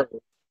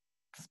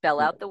spell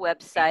out the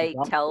website,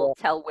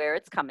 tell where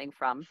it's coming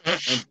from.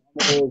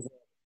 And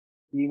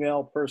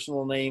email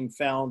personal name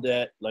found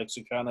at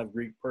Lexicon of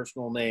Greek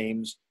Personal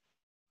Names,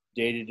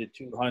 dated at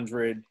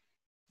 200,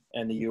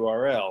 and the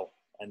URL,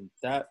 and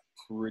that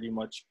pretty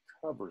much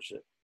covers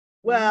it.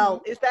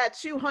 Well, is that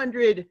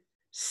 200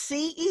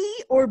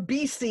 CE or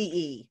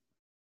BCE?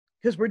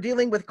 Because we're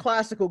dealing with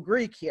classical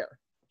Greek here.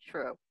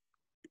 True.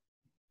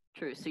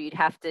 So you'd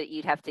have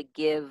to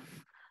give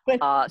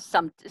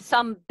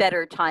some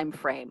better time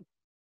frame.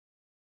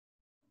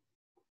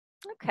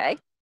 Okay.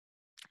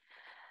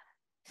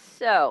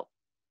 So,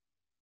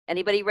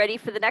 anybody ready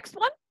for the next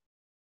one?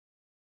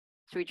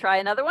 Should we try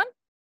another one?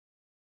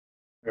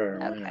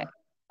 Sure. Okay.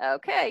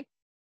 Okay.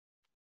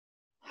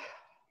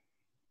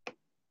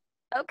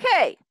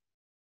 Okay.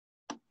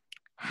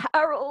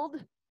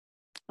 Harold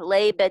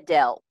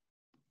Lebedel.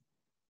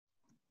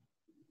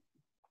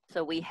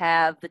 So we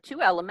have the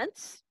two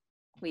elements.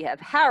 We have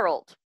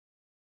Harold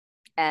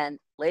and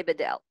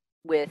Lebedel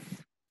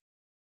with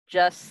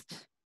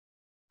just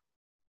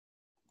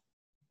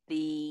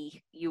the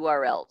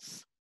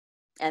URLs.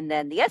 And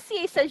then the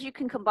SCA says you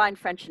can combine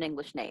French and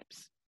English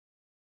names.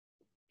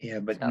 Yeah,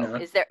 but So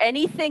not, is there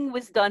anything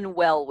was done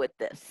well with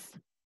this?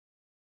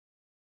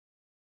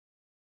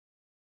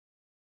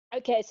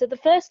 Okay, so the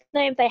first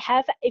name they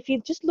have, if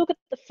you just look at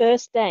the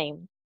first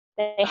name,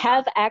 they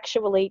have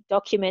actually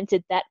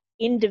documented that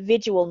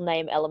individual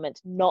name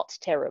element not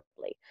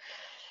terribly.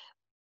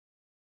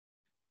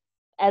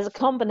 As a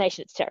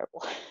combination, it's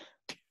terrible.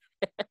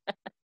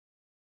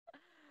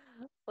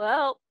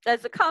 Well,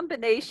 as a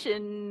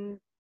combination,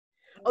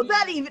 Oh,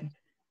 that even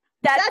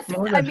that's,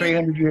 more I than mean,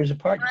 300 years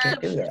apart. You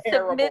can't do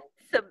that.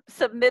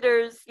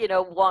 submitters,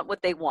 want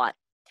what they want.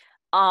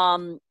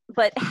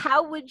 But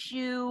how would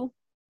you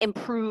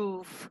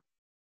improve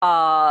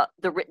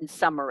the written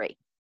summary?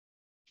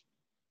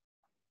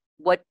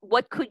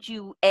 What could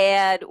you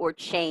add or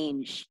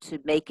change to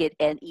make it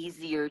an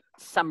easier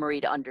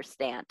summary to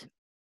understand?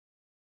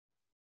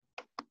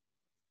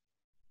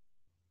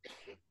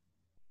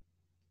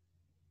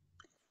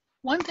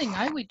 One thing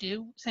I would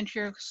do, since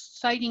you're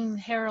citing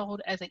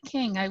Harold as a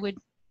king, I would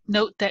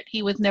note that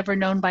he was never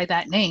known by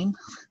that name.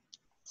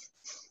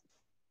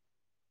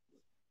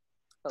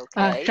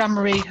 Okay.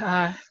 Jean-Marie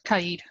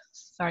Caid,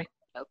 sorry.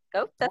 Oh,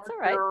 that's all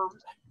right. Weren't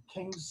there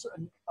kings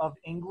of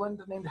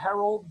England named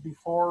Harold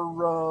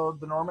before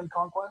the Norman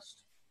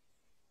conquest?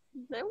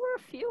 There were a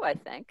few, I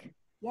think.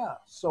 Yeah,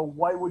 so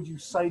why would you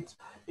cite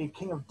a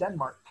king of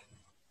Denmark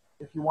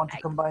if you want to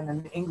combine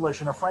an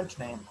English and a French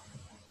name?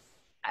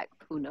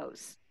 Who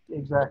knows?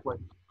 Exactly.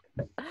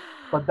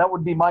 But that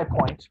would be my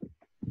point.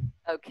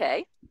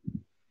 Okay.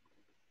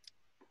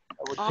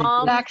 I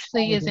would It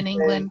actually is in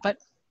England, but...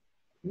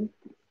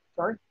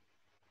 Sorry?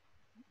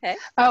 Okay.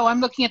 Oh,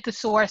 I'm looking at the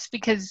source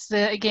because,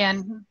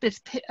 again, this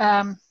is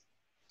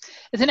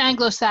an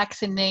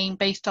Anglo-Saxon name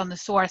based on the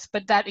source,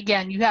 but that,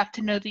 again, you have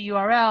to know the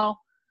URL,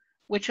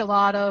 which a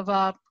lot of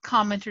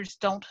commenters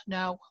don't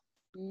know.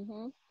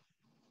 Mm-hmm.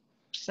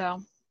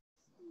 So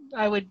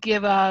I would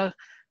give a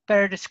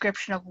better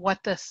description of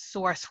what the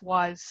source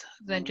was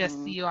than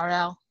just the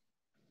URL.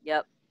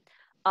 Yep.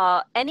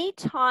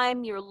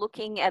 Anytime you're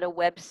looking at a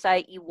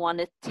website, you want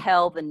to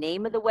tell the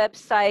name of the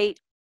website,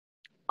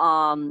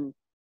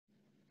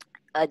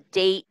 a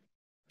date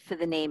for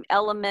the name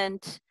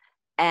element,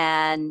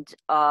 and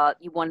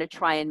you want to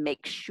try and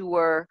make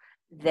sure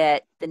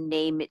that the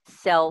name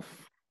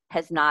itself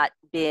has not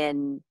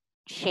been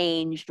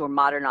changed or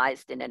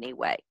modernized in any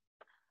way.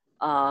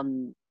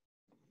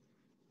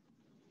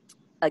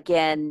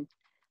 Again,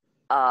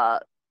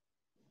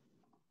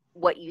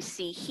 what you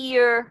see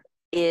here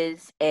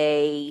is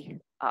a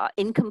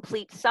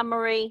incomplete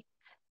summary,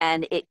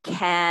 and it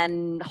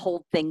can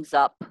hold things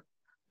up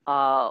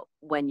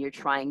when you're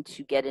trying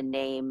to get a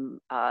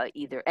name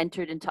either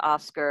entered into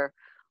Oscar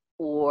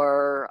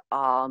or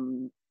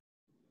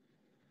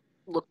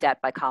looked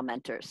at by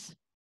commenters.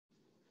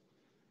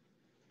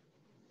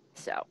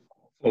 So.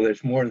 Well,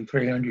 there's more than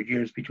 300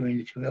 years between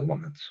the two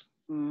elements.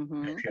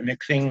 Mm-hmm. If you're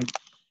mixing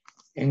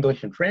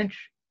English and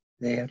French,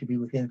 they have to be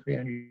within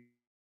 300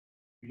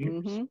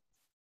 years. Mm-hmm.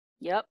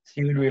 Yep.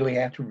 So you would really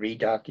have to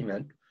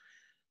redocument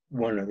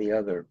one or the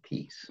other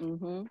piece.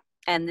 Mm-hmm.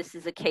 And this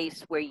is a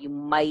case where you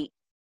might,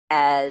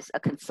 as a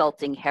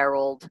consulting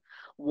herald,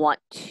 want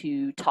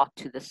to talk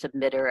to the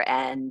submitter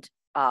and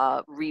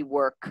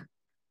rework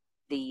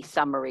the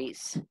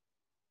summaries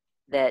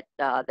that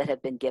that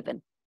have been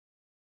given.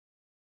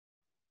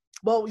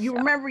 Well, you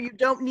remember you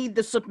don't need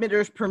the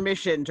submitter's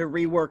permission to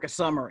rework a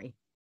summary.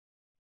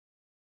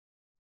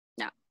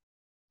 No.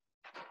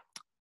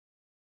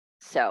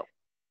 So.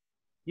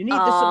 You need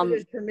the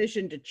submitter's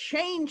permission to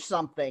change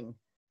something,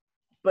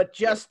 but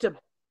just to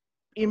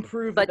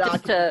improve the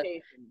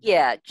documentation.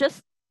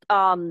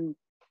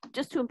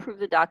 Just to improve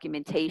the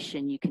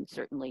documentation, you can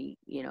certainly,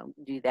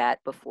 do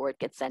that before it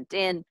gets sent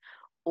in,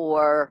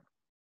 or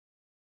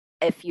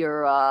if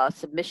you're a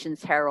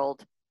submissions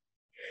herald,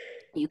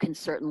 you can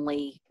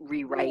certainly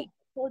rewrite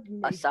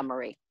a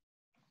summary.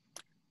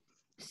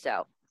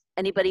 So,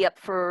 anybody up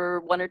for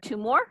one or two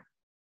more?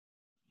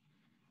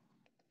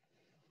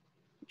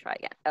 Try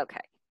again. Okay.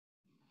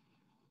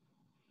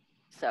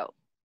 So,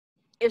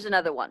 here's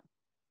another one.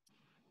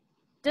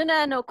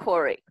 Duna no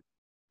Kori.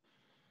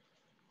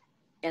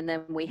 And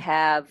then we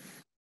have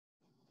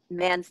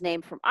man's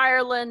name from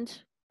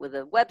Ireland with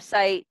a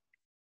website,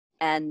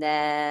 and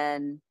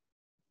then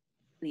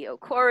the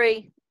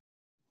Okori.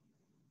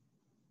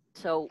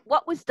 So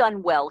what was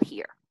done well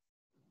here?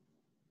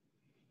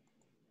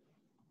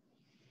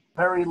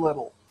 Very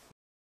little.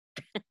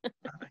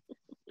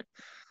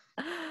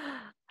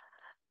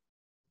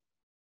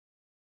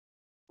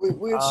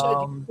 We had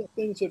said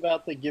things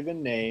about the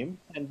given name,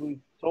 and we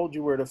told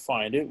you where to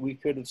find it. We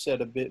could have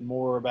said a bit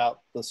more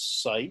about the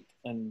site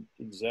and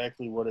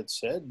exactly what it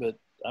said, but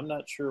I'm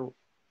not sure.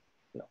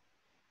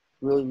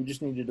 Really, we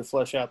just needed to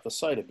flesh out the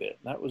site a bit.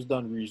 And that was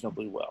done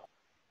reasonably well.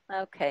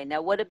 Okay,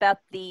 now what about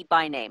the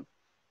by name?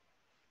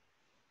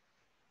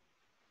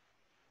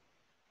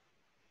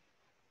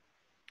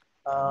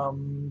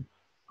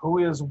 Who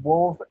is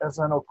Wolf as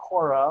an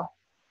Okora?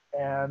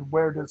 And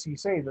where does he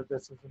say that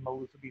this is an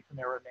Elizabethan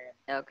era name?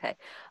 Okay.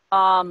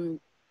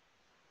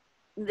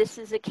 This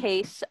is a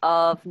case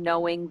of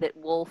knowing that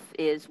Wolf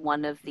is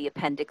one of the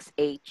Appendix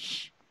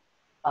H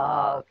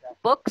Okay.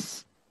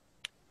 books,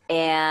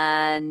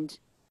 and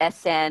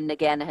SN,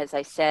 again, as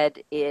I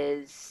said,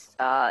 is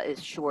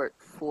short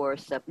for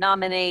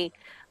subnominy,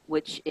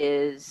 which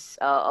is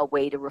a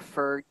way to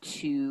refer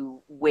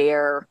to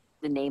where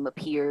the name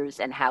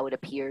appears and how it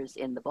appears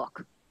in the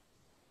book.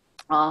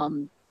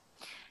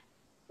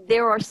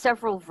 There are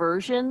several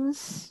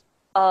versions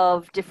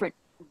of different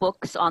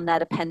books on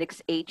that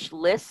Appendix H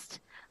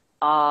list.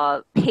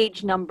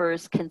 Page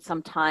numbers can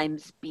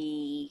sometimes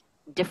be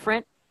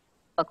different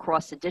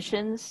across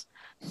editions.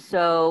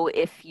 So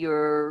if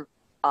you're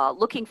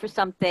looking for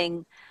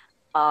something,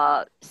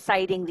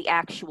 citing the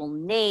actual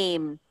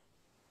name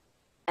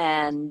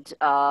and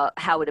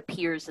how it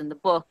appears in the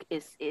book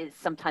is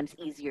sometimes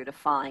easier to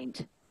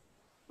find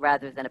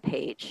rather than a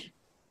page.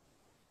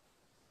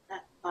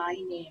 That by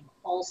name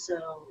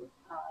also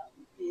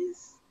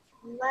is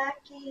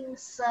lacking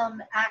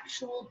some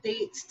actual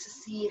dates to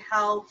see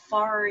how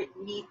far it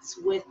meets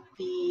with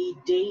the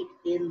date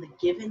in the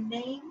given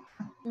name.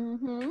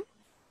 Mm-hmm.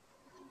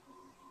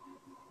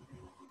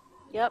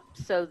 Yep.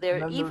 So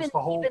they're even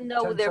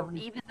though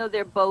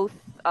they're both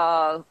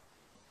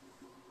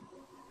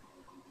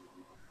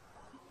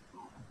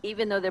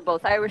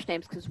Irish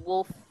names, because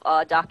Wolf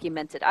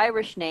documented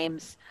Irish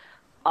names,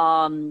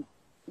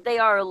 they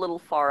are a little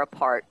far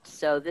apart.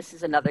 So this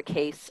is another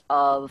case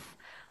of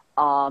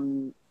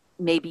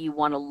maybe you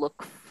want to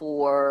look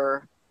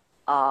for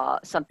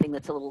something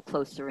that's a little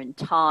closer in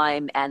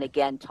time, and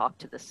again, talk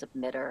to the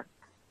submitter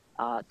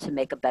to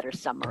make a better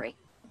summary.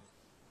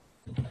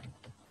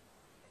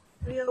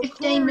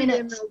 15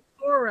 minutes. And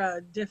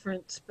Melchora,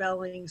 different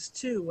spellings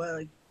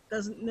too.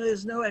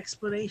 There's no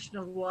explanation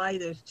of why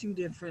there's two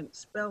different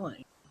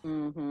spellings.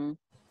 Mm-hmm.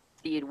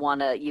 You'd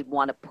want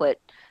to put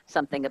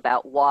something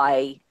about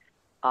why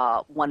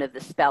one of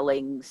the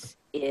spellings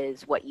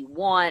is what you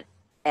want,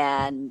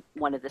 and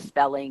one of the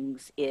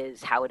spellings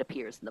is how it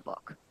appears in the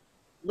book.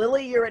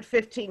 Lily, you're at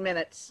 15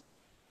 minutes.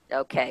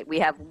 Okay, we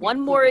have one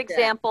more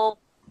example.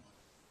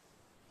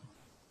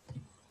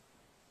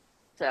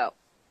 So,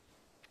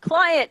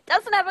 client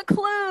doesn't have a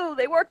clue.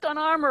 They worked on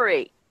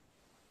Armory.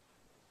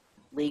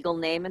 Legal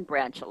name and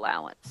branch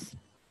allowance.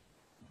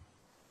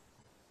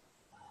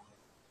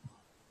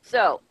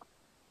 So,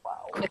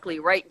 quickly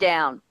write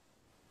down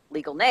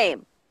legal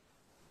name,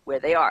 where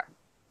they are,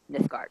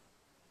 Nithgard.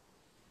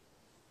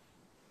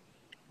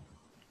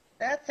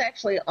 That's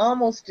actually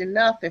almost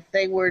enough if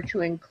they were to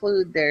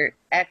include their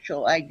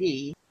actual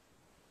ID.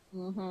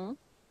 Mm-hmm.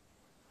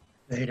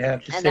 They'd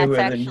have to say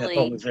whether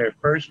Nithal was their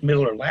first,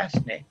 middle, or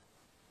last name.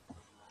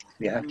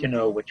 You have to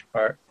know which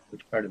part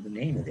of the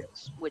name it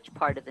is. Which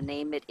part of the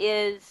name it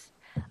is,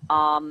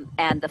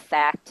 and the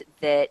fact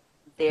that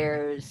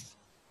there's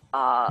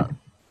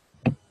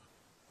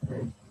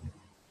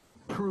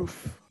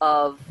proof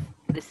of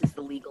this is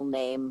the legal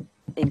name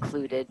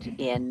included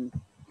in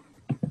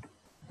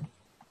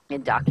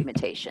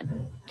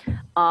documentation.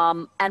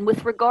 And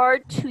with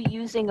regard to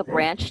using a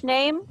branch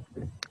name,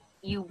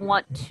 you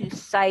want to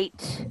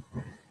cite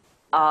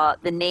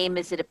the name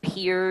as it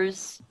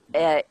appears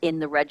in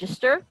the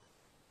register,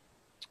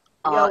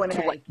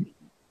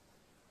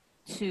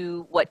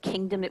 to what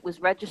kingdom it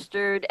was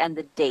registered and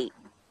the date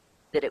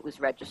that it was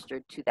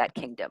registered to that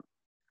kingdom.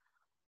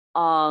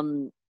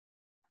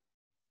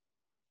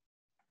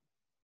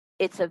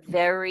 It's a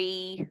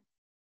very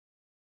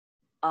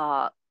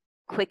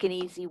quick and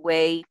easy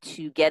way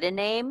to get a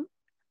name,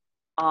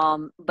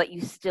 but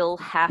you still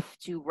have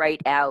to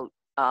write out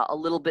a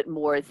little bit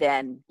more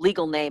than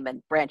legal name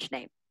and branch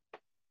name.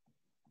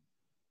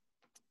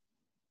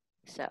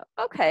 So,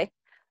 okay.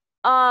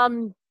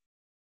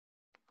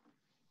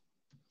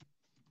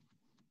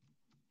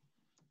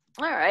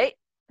 All right,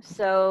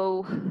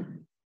 so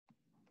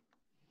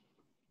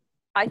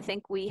I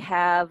think we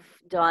have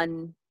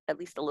done at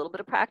least a little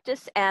bit of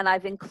practice, and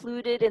I've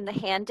included in the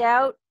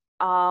handout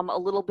a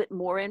little bit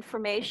more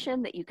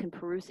information that you can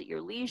peruse at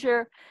your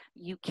leisure.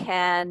 You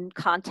can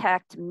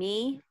contact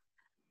me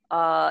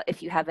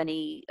if you have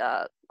any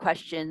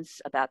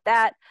questions about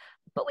that,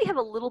 but we have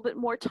a little bit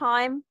more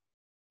time.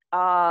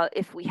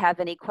 If we have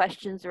any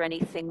questions or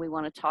anything we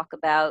want to talk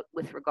about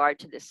with regard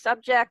to this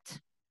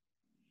subject,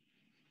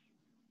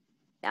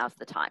 now's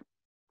the time.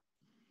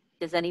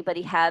 Does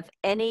anybody have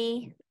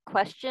any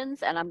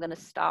questions? And I'm going to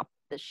stop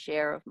the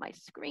share of my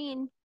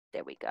screen.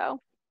 There we go.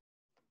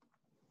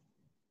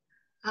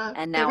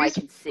 And now I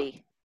can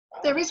see.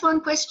 There is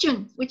one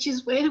question, which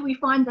is where do we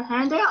find the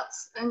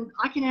handouts? And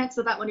I can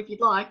answer that one if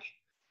you'd like.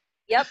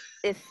 Yep.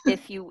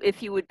 If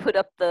you would put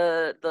up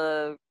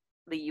the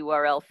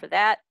URL for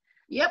that.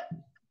 Yep.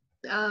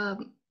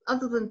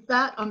 Other than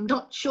that, I'm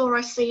not sure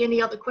I see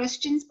any other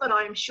questions, but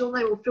I am sure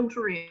they will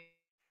filter in.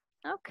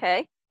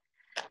 Okay.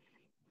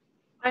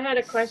 I had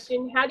a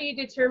question. How do you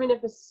determine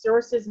if a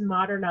source is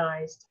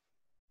modernized?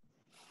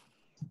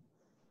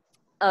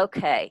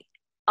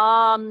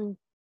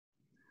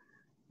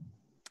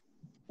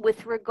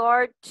 with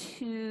regard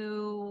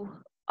to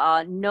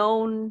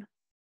known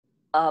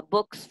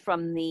books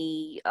from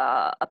the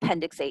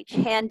Appendix H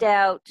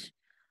handout,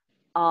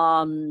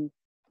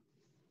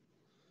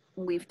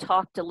 we've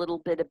talked a little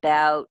bit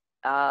about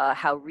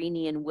how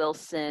Reaney and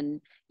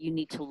Wilson, you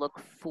need to look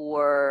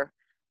for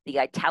the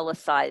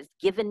italicized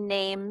given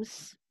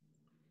names.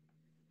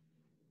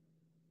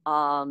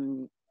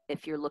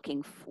 If you're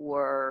looking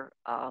for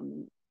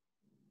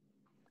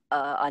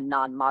a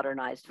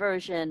non-modernized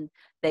version,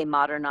 they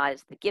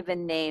modernize the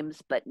given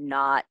names, but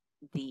not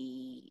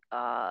the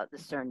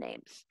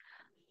surnames.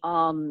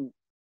 You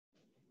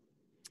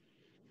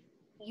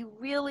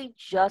really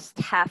just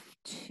have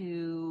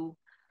to,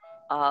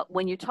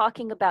 when you're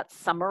talking about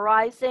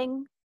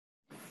summarizing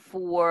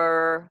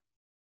for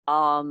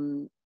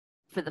the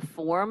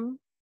form,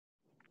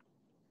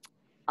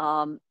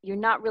 you're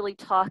not really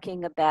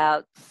talking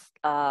about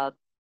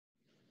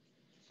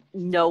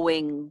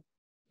knowing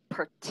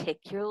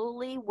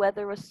particularly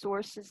whether a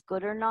source is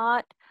good or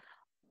not.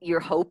 You're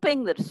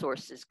hoping that a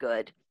source is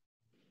good.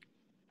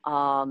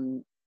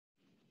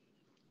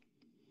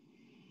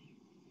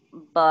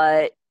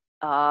 But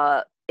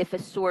if a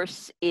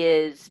source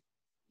is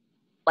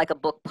like a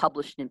book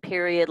published in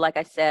period, like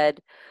I said,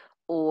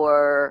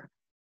 or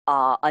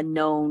a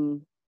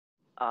known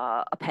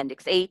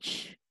Appendix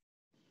H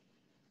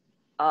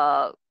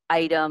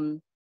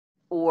item,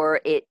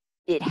 or it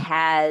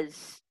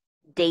has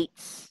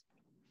dates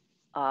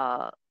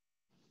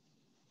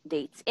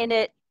in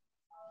it,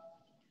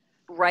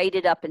 write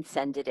it up and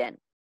send it in.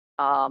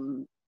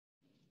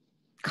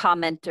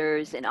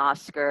 Commenters in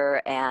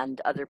Oscar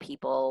and other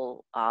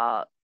people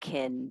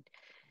can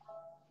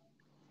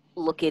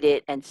look at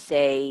it and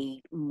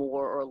say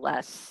more or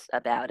less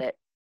about it.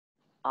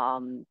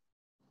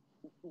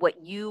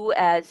 What you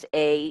as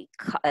a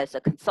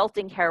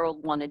consulting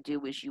herald want to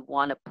do is you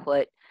want to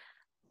put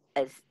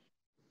as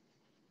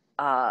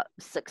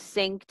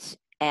succinct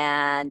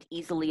and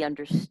easily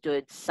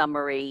understood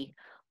summary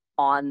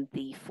on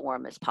the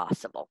form as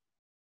possible.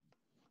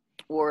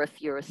 Or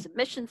if you're a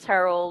submissions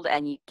herald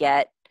and you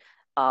get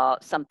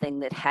something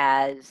that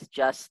has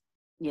just,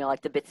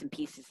 like the bits and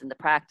pieces in the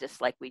practice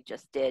like we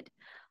just did,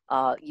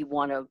 you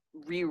want to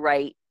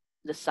rewrite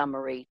the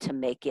summary to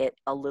make it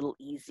a little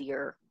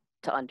easier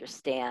to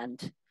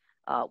understand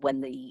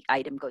when the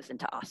item goes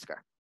into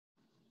Oscar.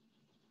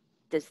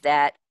 Does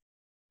that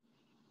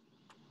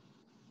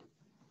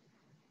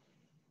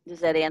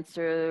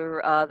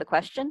answer the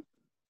question?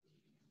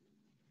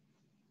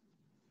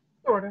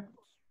 Sort of.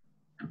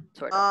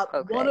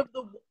 Okay.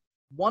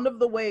 One of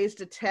the ways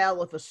to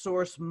tell if a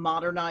source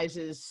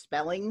modernizes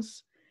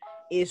spellings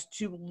is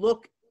to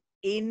look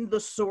in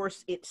the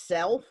source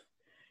itself.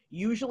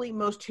 Usually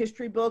most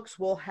history books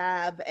will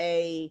have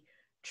a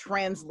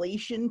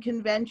translation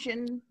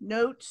convention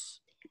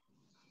notes.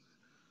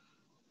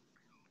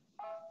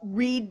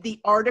 Read the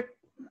article.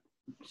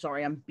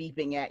 Sorry, I'm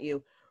beeping at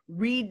you.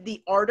 Read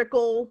the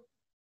article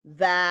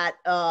that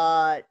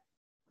the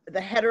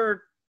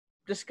header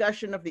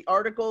discussion of the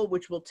article,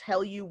 which will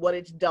tell you what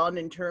it's done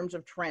in terms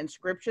of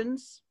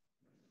transcriptions.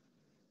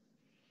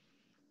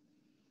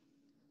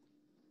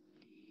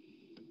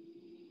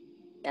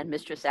 And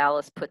Mistress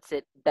Alice puts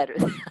it better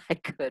than I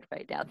could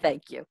right now.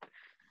 Thank you.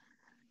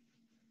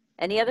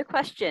 Any other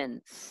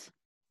questions?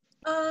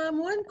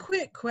 One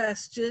quick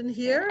question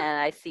here. And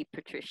I see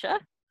Patricia.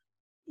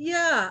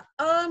 Yeah.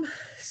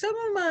 Some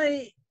of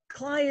my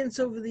clients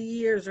over the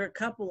years, or a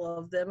couple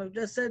of them, have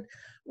just said,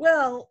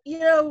 well,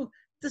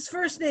 this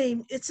first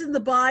name, it's in the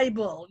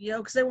Bible,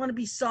 because I want to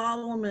be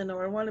Solomon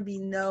or I want to be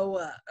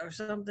Noah or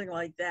something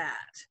like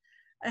that.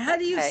 How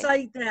do you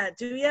cite that?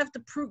 Do you have to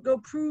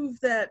prove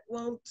that,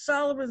 well,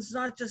 Solomon's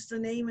not just a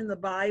name in the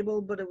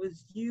Bible, but it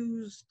was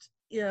used,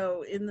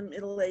 in the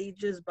Middle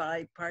Ages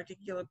by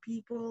particular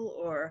people,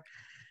 or?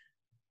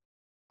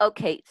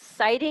 Okay,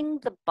 citing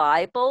the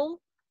Bible,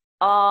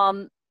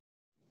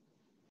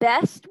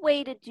 best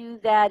way to do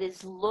that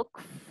is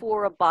look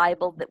for a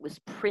Bible that was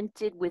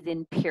printed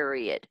within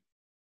period.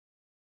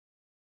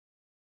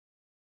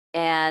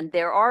 And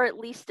there are at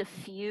least a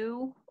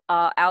few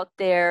out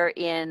there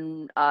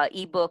in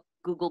ebook,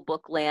 Google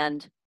Book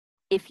land.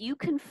 If you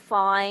can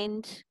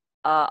find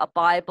a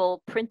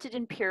Bible printed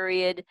in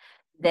period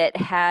that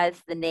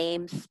has the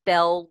name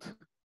spelled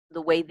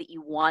the way that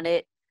you want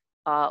it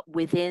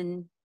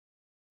within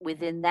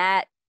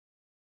that,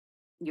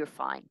 you're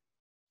fine.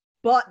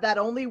 But that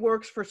only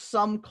works for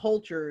some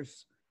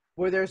cultures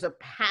where there's a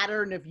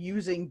pattern of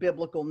using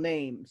biblical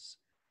names,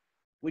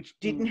 which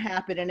didn't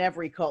happen in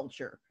every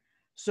culture.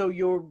 So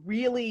you're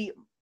really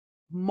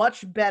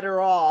much better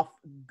off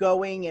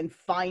going and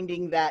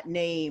finding that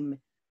name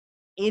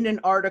in an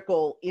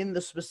article in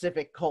the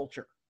specific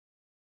culture.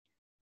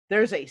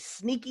 There's a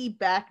sneaky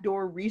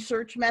backdoor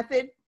research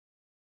method.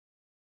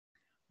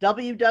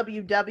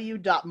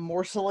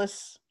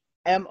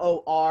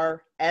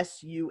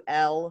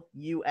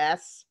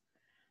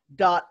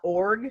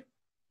 www.morsulus.org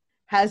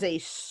has a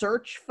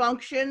search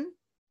function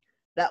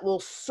that will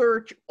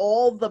search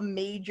all the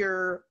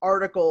major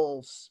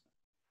articles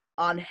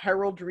on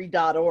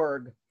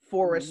heraldry.org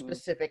for a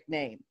specific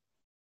name.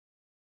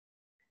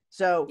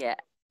 So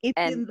it's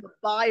in the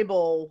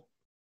Bible,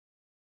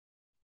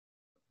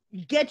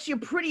 gets you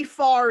pretty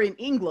far in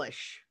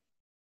English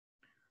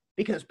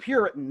because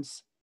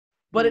Puritans,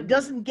 but it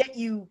doesn't get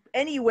you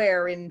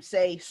anywhere in,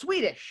 say,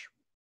 Swedish.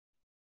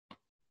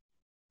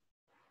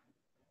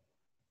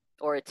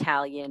 Or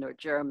Italian or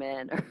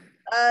German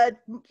or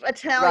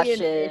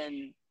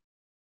Italian.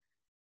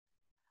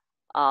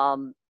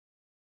 Russian.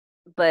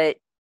 But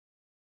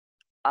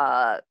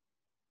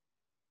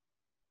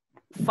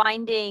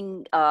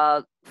finding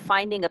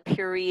a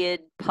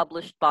period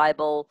published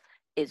Bible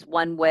is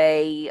one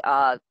way.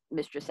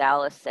 Mistress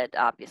Alice said,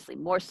 obviously,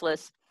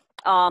 morseless.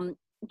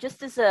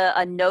 Just as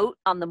a note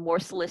on the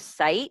morseless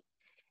site,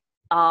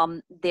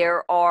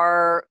 there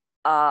are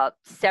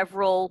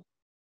several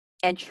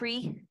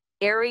entry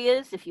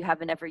areas if you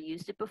haven't ever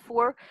used it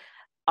before.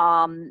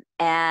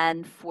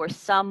 And for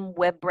some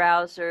web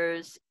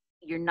browsers,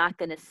 you're not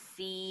going to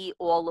see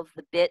all of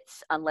the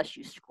bits unless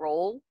you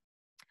scroll.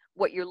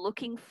 What you're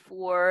looking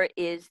for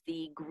is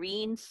the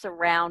green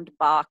surround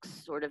box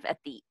sort of at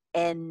the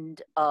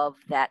end of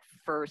that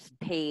first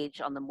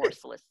page on the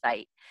morseless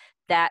site.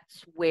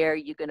 That's where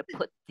you're going to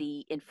put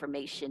the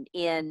information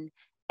in,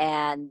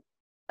 and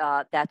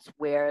that's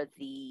where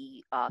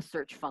the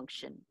search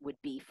function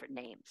would be for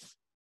names.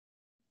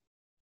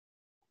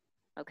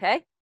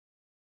 Okay?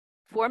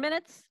 4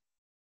 minutes?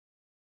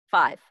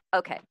 5.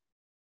 Okay.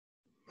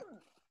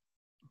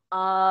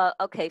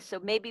 Okay, so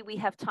maybe we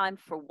have time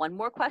for one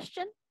more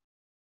question.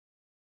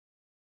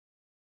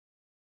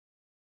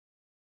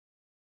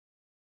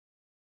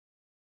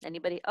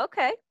 Anybody?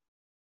 Okay.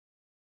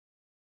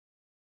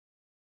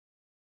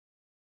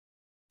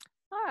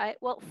 All right.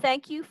 Well,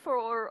 thank you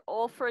for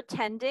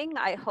attending.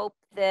 I hope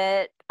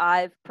that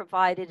I've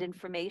provided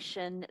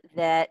information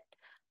that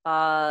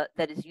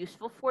that is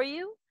useful for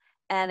you.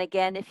 And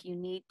again, if you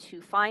need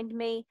to find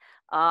me,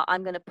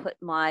 I'm going to put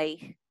my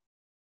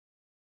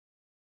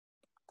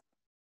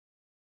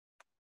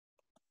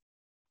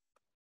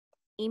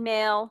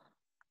email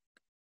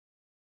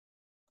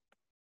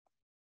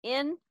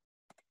in.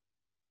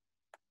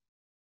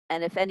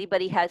 And if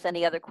anybody has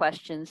any other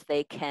questions,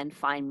 they can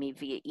find me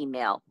via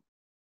email.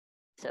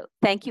 So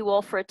thank you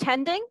all for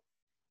attending.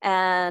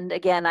 And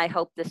again, I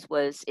hope this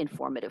was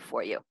informative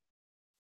for you.